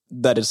story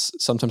that is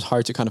sometimes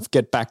hard to kind of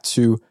get back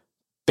to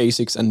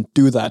basics and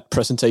do that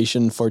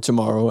presentation for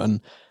tomorrow.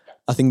 And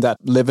I think that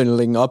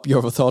leveling up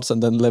your thoughts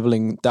and then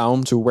leveling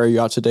down to where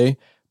you are today,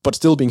 but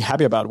still being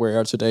happy about where you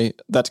are today,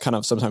 that's kind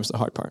of sometimes the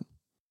hard part.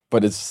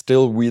 But it's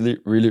still really,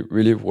 really,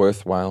 really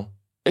worthwhile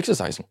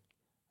exercising.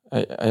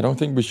 I don't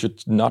think we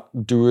should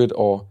not do it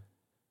or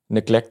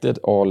neglect it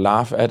or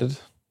laugh at it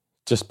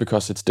just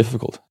because it's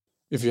difficult.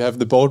 If you have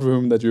the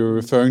boardroom that you're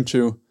referring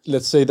to,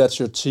 let's say that's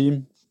your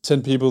team,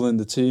 10 people in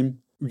the team,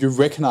 you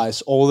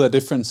recognize all their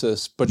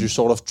differences, but you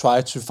sort of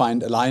try to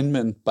find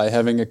alignment by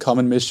having a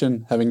common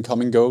mission, having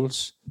common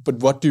goals. But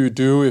what do you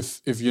do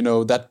if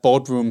that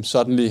boardroom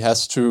suddenly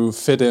has to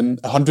fit in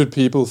 100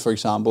 people, for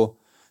example?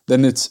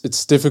 Then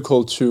it's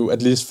difficult to,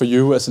 at least for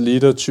you as a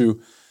leader,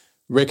 to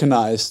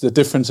recognize the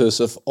differences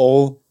of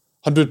all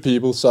 100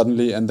 people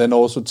suddenly, and then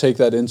also take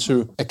that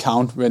into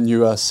account when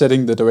you are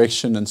setting the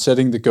direction and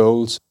setting the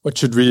goals. What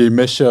should really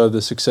measure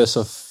the success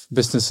of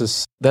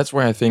businesses? That's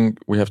where I think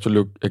we have to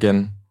look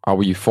again. Are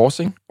we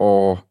forcing,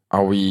 or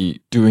are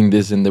we doing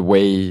this in the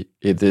way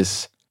it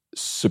is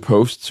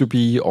supposed to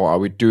be, or are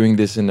we doing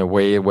this in a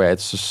way where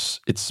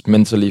it's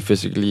mentally,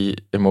 physically,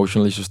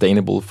 emotionally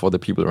sustainable for the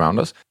people around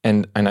us?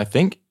 And I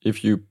think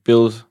if you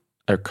build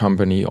a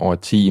company or a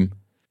team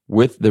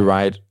with the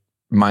right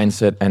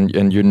mindset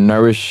and you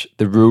nourish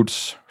the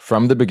roots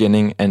from the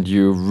beginning, and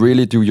you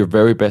really do your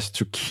very best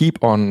to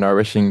keep on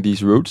nourishing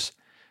these roots,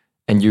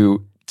 and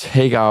you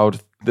take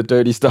out the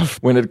dirty stuff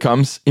when it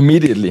comes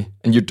immediately,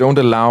 and you don't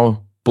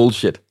allow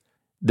bullshit,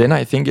 then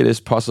I think it is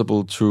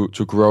possible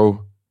to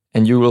grow,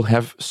 and you will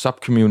have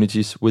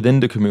sub-communities within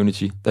the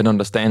community that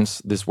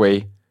understands this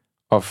way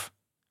of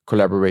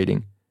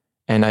collaborating.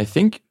 And I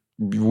think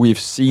we've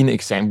seen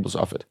examples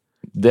of it.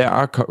 There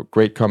are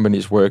great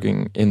companies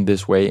working in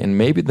this way, and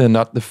maybe they're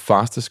not the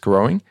fastest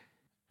growing.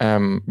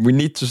 We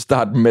need to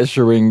start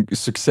measuring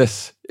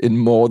success in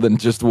more than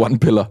just one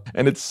pillar,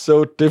 and it's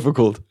so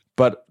difficult.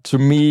 But to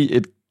me,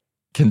 it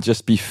can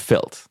just be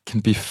felt. It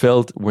can be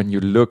felt when you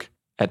look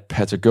at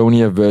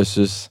Patagonia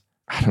versus,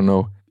 I don't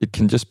know, it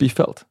can just be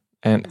felt.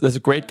 And there's a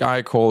great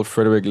guy called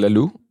Frederic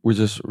Laloux, who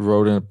just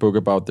wrote a book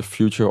about the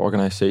future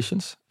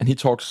organizations. And he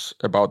talks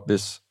about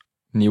this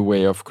new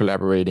way of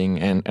collaborating.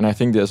 And I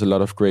think there's a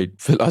lot of great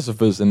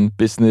philosophers and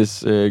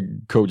business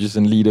coaches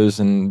and leaders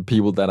and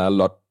people that are a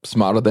lot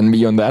smarter than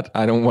me on that.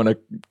 I don't want to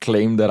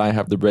claim that I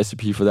have the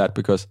recipe for that,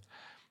 because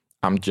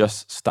I'm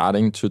just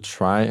starting to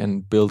try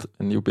and build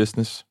a new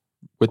business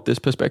with this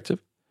perspective.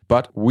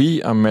 But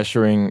we are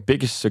measuring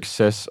biggest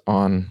success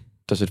on,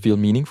 does it feel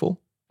meaningful?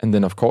 And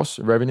then, of course,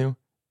 revenue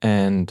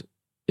and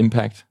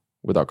impact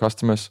with our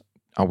customers.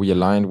 Are we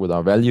aligned with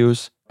our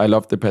values? I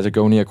love the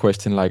Patagonia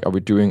question, like, are we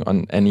doing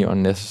any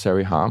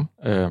unnecessary harm?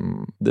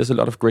 There's a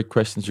lot of great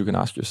questions you can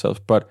ask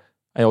yourself, but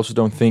I also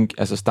don't think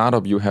as a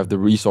startup you have the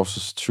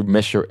resources to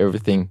measure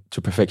everything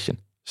to perfection.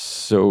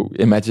 So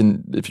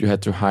imagine if you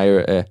had to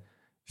hire a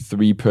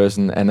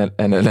 3-person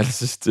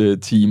analysis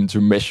team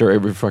to measure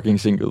every fucking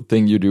single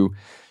thing you do.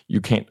 You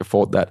can't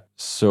afford that.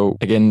 So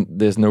again,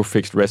 there's no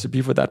fixed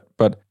recipe for that.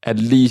 But at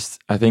least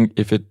I think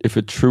if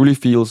it truly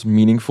feels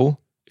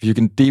meaningful, if you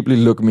can deeply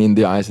look me in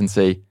the eyes and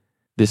say,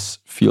 this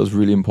feels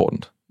really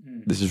important,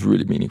 this is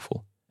really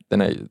meaningful,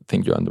 then I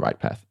think you're on the right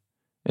path.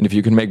 And if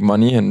you can make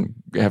money and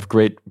have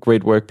great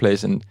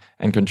workplace and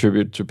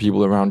contribute to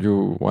people around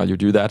you while you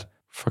do that,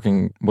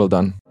 fucking well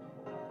done.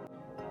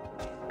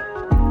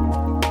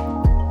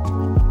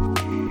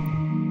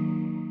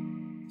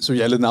 So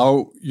Hjalte,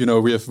 now,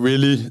 we have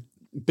really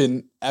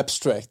been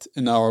abstract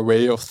in our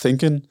way of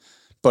thinking,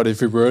 but if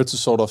we were to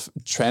sort of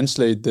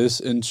translate this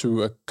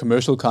into a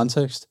commercial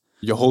context,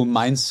 your whole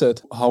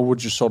mindset, how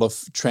would you sort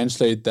of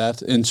translate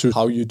that into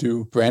how you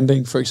do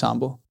branding, for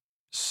example?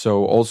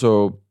 So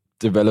also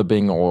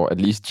developing, or at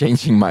least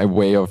changing my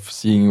way of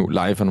seeing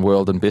life and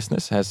world and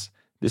business has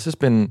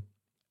been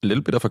a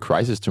little bit of a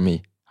crisis to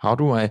me. How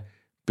do I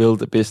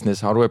build a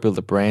business? How do I build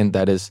a brand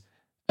that is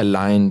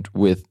aligned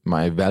with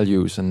my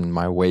values and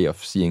my way of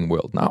seeing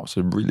world now?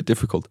 So really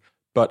difficult.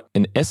 But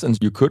in essence,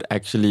 you could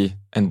actually,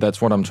 and that's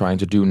what I'm trying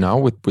to do now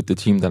with the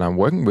team that I'm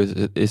working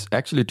with, is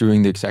actually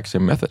doing the exact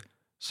same method.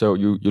 So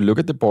you look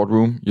at the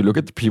boardroom, you look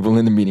at the people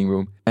in the meeting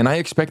room, and I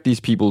expect these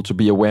people to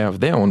be aware of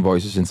their own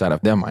voices inside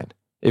of their mind.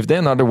 If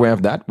they're not aware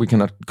of that, we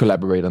cannot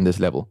collaborate on this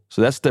level.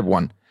 So that's step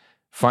one.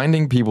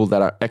 Finding people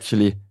that are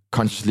actually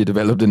consciously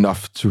developed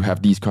enough to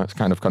have these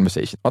kind of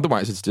conversations.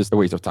 Otherwise, it's just a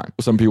waste of time.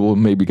 Some people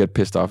maybe get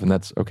pissed off, and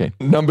that's okay.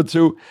 Number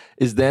two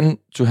is then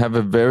to have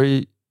a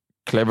very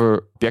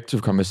clever,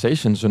 objective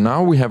conversation. So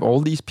now we have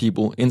all these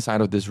people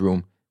inside of this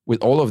room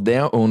with all of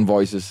their own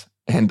voices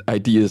and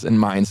ideas and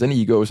minds and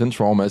egos and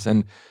traumas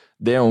and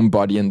their own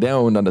body and their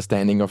own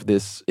understanding of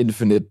this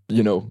infinite,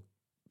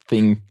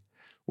 thing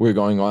we're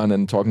going on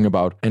and talking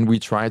about. And we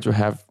try to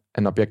have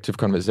an objective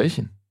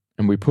conversation.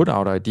 And we put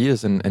out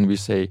ideas and we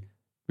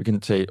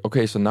can say,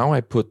 okay, so now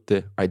I put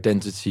the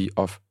identity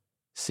of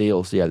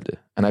sales Hjalte,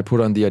 and I put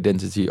on the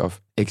identity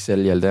of Excel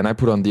Hjalte, and I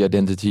put on the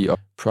identity of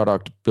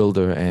product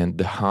builder and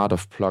the heart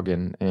of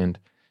plugin,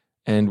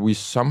 and we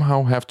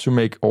somehow have to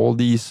make all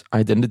these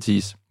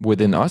identities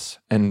within us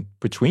and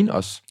between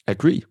us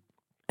agree.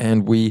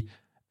 And we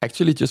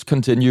actually just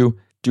continue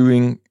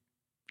doing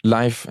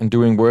life and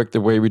doing work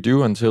the way we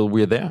do until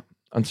we're there,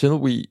 until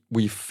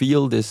we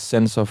feel this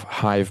sense of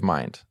hive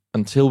mind,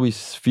 until we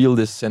feel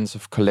this sense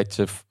of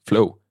collective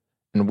flow.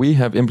 And we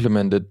have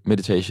implemented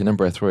meditation and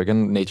breathwork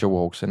and nature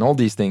walks and all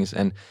these things.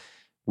 And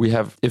we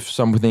have, if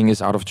something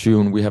is out of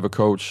tune, we have a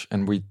coach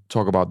and we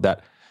talk about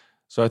that.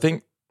 So I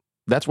think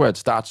that's where it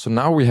starts. So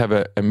now we have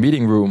a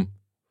meeting room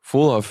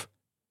full of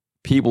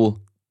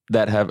people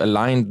that have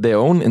aligned their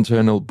own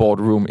internal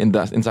boardroom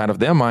inside of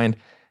their mind,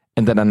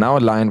 and that are now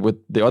aligned with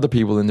the other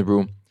people in the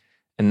room.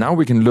 And now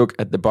we can look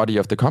at the body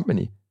of the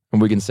company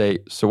and we can say,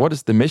 so what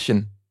is the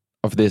mission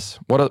of this?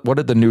 What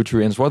are the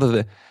nutrients? What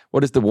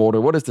is the water?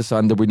 What is the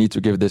sun that we need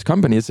to give this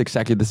company? It's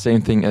exactly the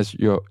same thing as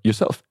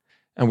yourself.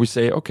 And we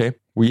say, okay,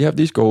 we have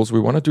these goals. We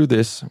want to do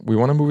this. We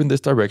want to move in this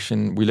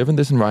direction. We live in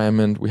this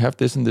environment. We have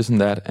this and this and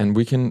that, and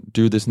we can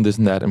do this and this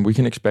and that, and we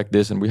can expect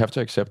this, and we have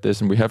to accept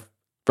this, and we have,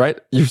 right?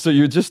 So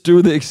you just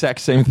do the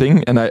exact same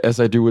thing, and as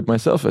I do with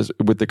myself, as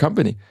with the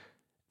company.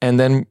 And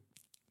then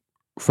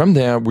from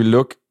there, we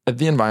look at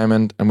the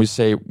environment and we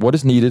say, what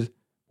is needed?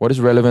 What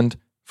is relevant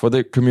for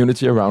the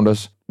community around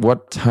us?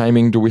 What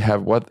timing do we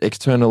have? What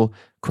external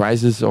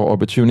crises or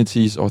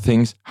opportunities or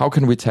things? How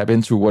can we tap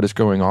into what is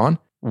going on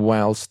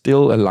while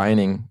still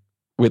aligning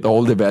with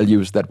all the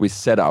values that we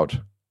set out,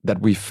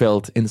 that we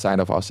felt inside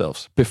of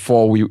ourselves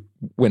before we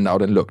went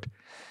out and looked?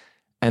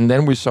 And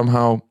then we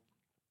somehow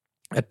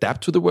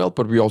adapt to the world,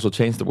 but we also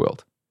change the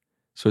world.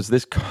 So it's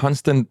this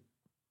constant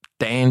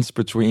dance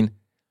between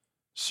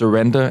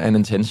surrender and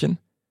intention,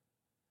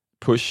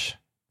 push,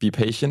 be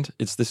patient.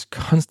 It's this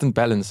constant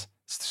balance,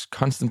 it's this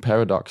constant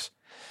paradox,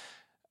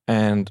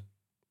 and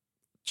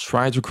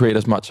try to create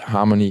as much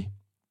harmony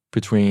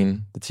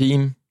between the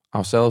team,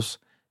 ourselves,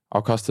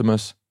 our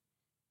customers,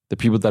 the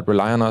people that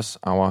rely on us,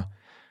 our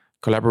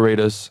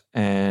collaborators,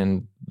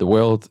 and the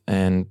world.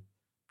 And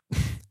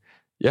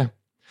yeah,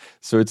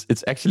 so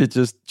it's actually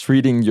just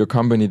treating your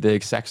company the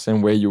exact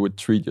same way you would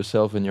treat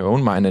yourself and your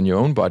own mind and your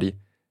own body.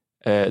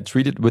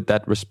 Treat it with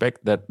that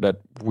respect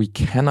that we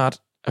cannot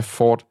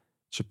afford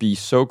to be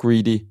so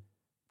greedy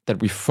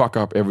that we fuck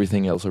up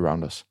everything else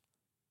around us.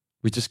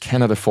 We just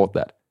cannot afford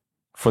that.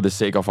 For the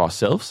sake of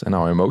ourselves and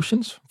our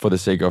emotions, for the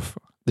sake of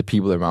the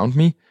people around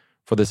me,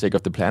 for the sake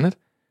of the planet.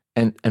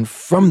 And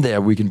from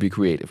there we can be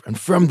creative. And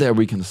from there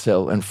we can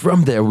sell. And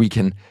from there we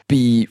can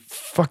be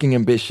fucking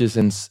ambitious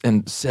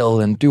and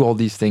sell and do all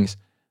these things.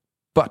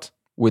 But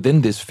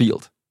within this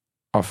field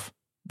of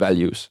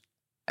values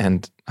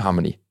and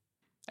harmony.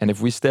 And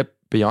if we step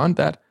beyond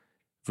that,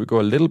 if we go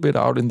a little bit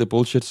out in the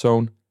bullshit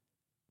zone,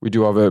 we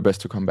do our very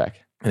best to come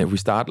back. And if we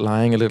start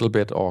lying a little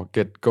bit or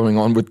get going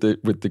on with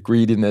the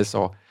greediness,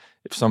 or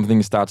if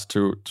something starts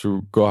to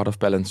go out of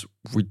balance,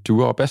 we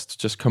do our best to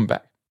just come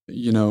back.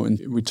 You know, and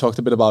we talked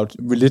a bit about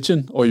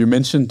religion, or you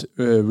mentioned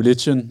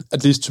religion.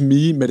 At least to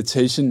me,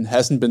 meditation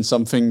hasn't been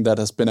something that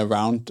has been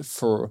around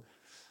for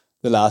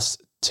the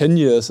last 10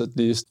 years at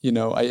least. You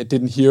know, I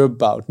didn't hear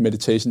about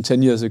meditation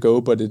 10 years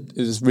ago, but it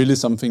is really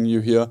something you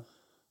hear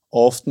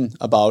often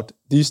about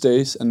these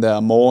days. And there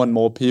are more and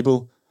more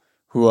people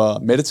who are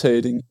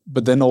meditating,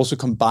 but then also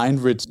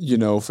combined with, you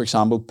know, for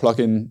example,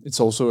 Plugin, it's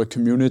also a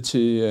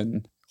community,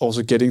 and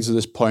also getting to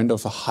this point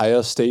of a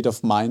higher state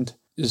of mind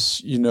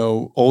is, you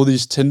know, all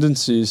these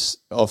tendencies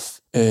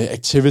of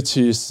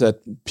activities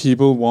that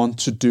people want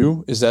to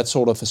do. Is that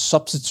sort of a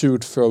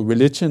substitute for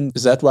religion?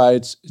 Is that why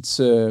it's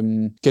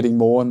getting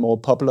more and more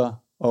popular?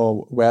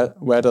 Or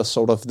where does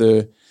sort of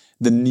the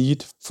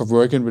need for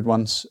working with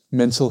one's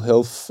mental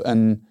health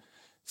and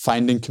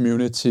finding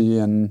community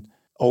and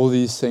all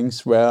these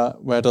things,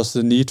 where does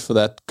the need for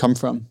that come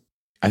from?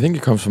 I think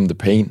it comes from the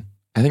pain.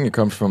 I think it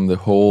comes from the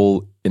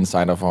whole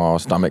inside of our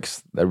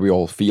stomachs that we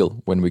all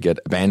feel when we get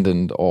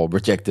abandoned or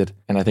rejected.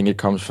 And I think it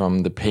comes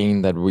from the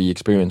pain that we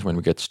experience when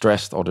we get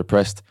stressed or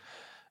depressed,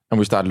 and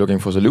we start looking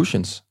for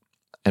solutions.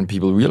 And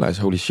people realize,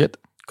 holy shit,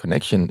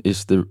 connection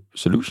is the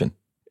solution.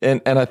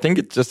 And I think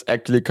it just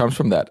actually comes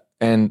from that.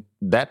 And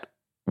that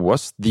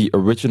was the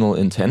original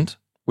intent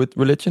with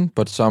religion,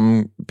 but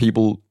some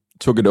people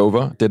took it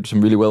over, did some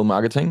really well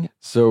marketing.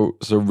 So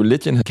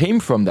religion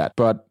came from that,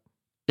 but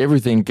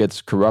everything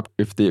gets corrupt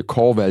if the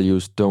core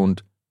values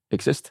don't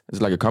exist.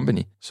 It's like a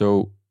company.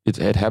 So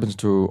it happens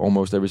to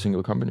almost every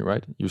single company,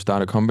 right? You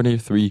start a company,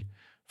 3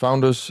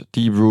 founders,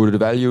 deep-rooted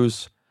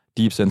values,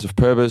 deep sense of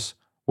purpose,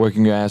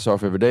 working your ass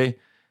off every day.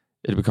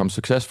 It becomes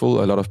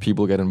successful. A lot of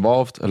people get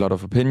involved, a lot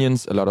of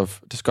opinions, a lot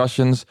of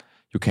discussions.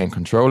 You can't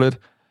control it.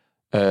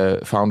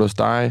 Founders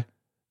die.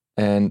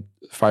 And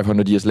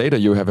 500 years later,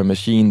 you have a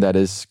machine that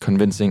is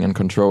convincing and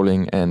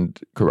controlling and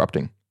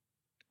corrupting.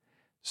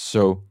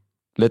 So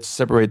let's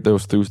separate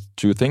those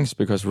two things,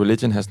 because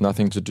religion has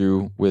nothing to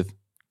do with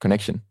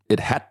connection. It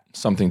had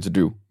something to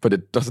do, but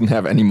it doesn't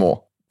have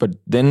anymore. But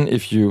then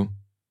if you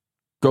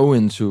go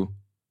into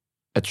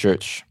a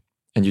church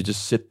and you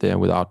just sit there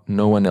without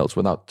no one else,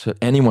 without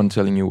anyone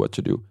telling you what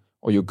to do,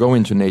 or you go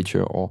into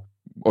nature, or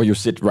you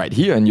sit right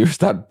here and you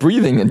start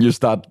breathing and you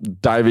start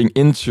diving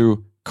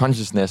into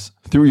consciousness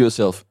through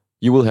yourself,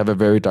 you will have a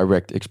very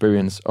direct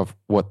experience of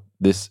what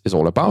this is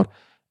all about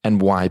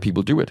and why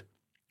people do it.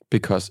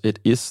 Because it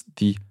is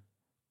the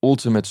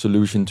ultimate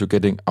solution to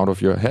getting out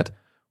of your head,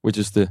 which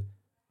is the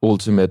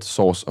ultimate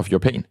source of your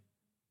pain,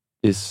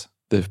 is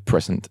the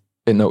present.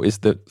 Is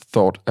the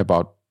thought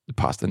about the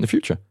past and the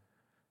future.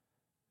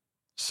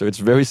 So it's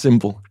very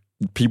simple.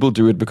 People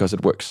do it because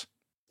it works.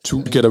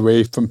 To get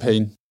away from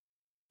pain.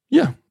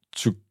 Yeah,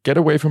 to get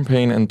away from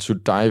pain and to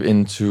dive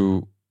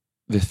into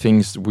the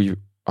things we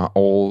are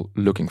all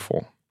looking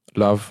for.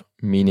 Love,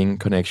 meaning,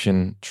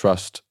 connection,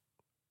 trust,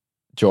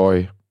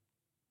 joy,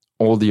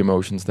 all the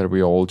emotions that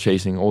we're all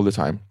chasing all the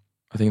time.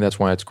 I think that's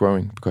why it's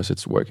growing, because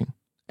it's working.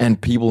 And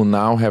people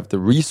now have the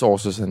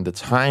resources and the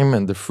time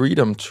and the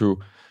freedom to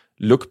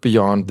look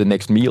beyond the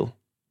next meal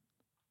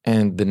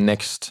and the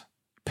next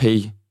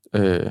pay.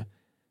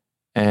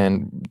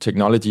 And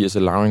technology is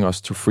allowing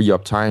us to free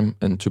up time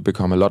and to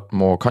become a lot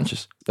more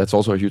conscious. That's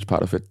also a huge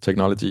part of it,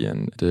 technology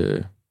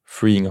and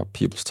freeing up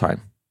people's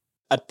time.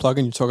 At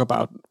Plugin, you talk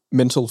about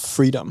mental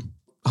freedom.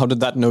 How did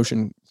that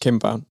notion came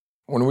about?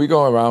 When we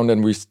go around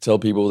and we tell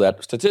people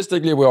that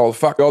statistically we're all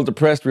fucked, we're all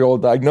depressed, we're all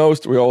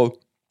diagnosed, we're all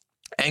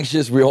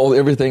anxious, we're all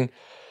everything,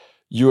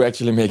 you're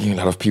actually making a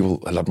lot of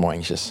people a lot more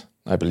anxious,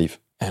 I believe.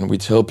 And we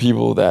tell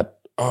people that,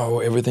 oh,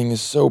 everything is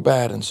so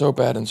bad and so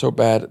bad and so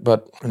bad.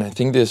 And I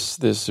think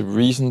there's a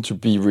reason to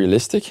be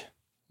realistic,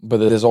 but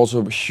there's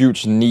also a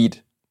huge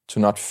need to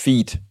not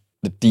feed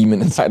the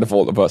demon inside of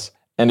all of us.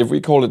 And if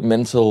we call it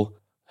mental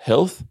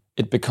health,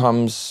 it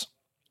becomes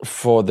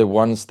for the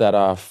ones that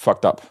are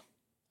fucked up.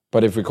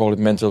 But if we call it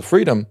mental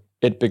freedom,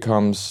 it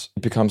becomes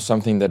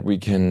something that we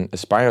can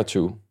aspire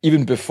to,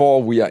 even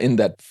before we are in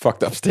that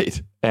fucked up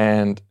state.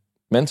 And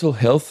mental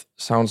health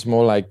sounds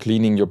more like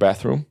cleaning your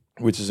bathroom,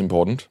 which is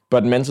important.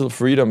 But mental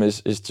freedom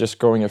is just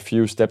going a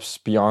few steps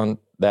beyond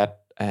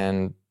that.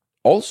 And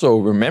also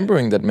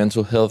remembering that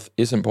mental health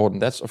is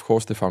important. That's, of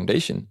course, the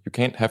foundation. You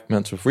can't have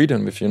mental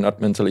freedom if you're not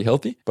mentally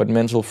healthy. But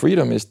mental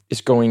freedom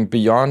is going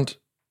beyond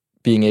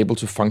being able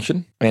to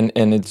function. And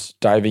it's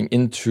diving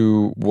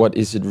into what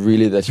is it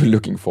really that you're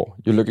looking for.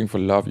 You're looking for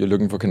love. You're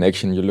looking for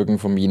connection. You're looking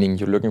for meaning.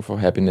 You're looking for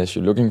happiness.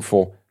 You're looking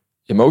for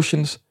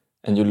emotions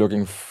and you're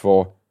looking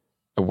for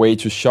a way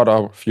to shut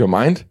off your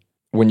mind.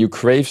 When you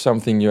crave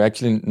something, you're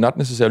actually not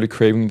necessarily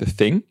craving the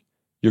thing.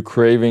 You're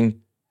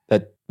craving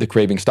that the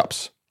craving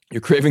stops.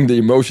 You're craving the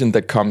emotion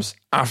that comes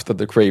after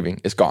the craving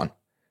is gone.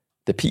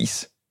 The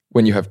peace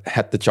when you have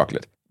had the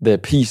chocolate. The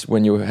peace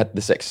when you had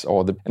the sex.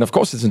 And of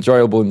course it's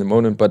enjoyable in the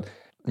moment, but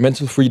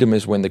mental freedom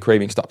is when the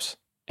craving stops.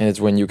 And it's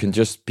when you can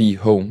just be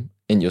home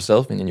in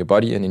yourself and in your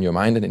body and in your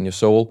mind and in your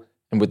soul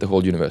and with the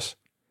whole universe.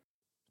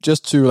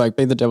 Just to like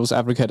play the devil's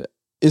advocate,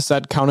 is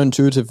that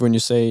counterintuitive when you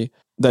say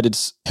that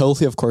it's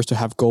healthy, of course, to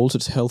have goals,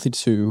 it's healthy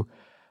to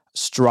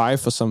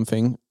strive for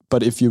something,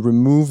 but if you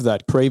remove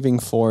that craving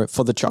for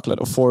the chocolate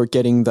or for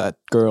getting that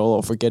girl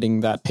or for getting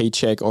that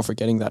paycheck or for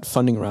getting that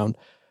funding round,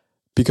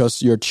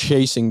 because you're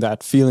chasing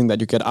that feeling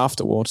that you get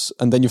afterwards,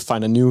 and then you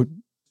find a new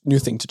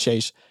thing to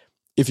chase.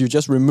 If you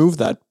just remove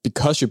that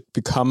because you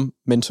become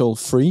mental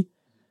free,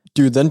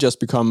 do you then just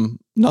become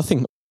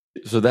nothing?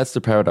 So that's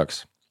the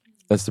paradox.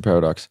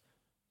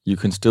 You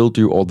can still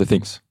do all the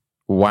things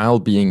while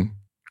being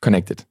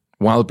connected,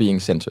 while being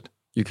centered.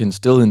 You can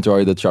still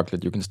enjoy the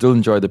chocolate, you can still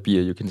enjoy the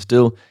beer, you can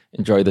still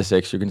enjoy the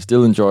sex, you can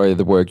still enjoy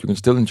the work, you can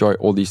still enjoy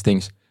all these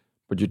things,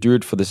 but you do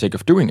it for the sake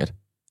of doing it,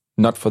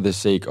 not for the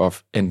sake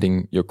of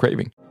ending your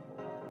craving.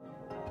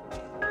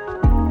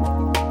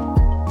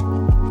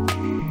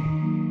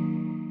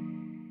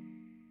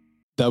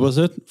 That was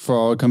it for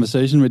our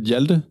conversation with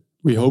Hjalte.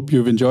 We hope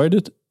you've enjoyed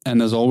it.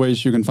 And as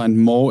always, you can find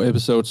more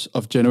episodes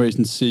of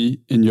Generation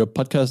C in your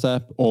podcast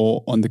app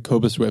or on the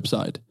Cobus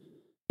website.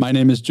 My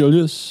name is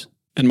Julius.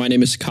 And my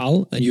name is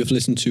Carl, and you've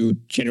listened to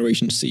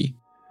Generation C.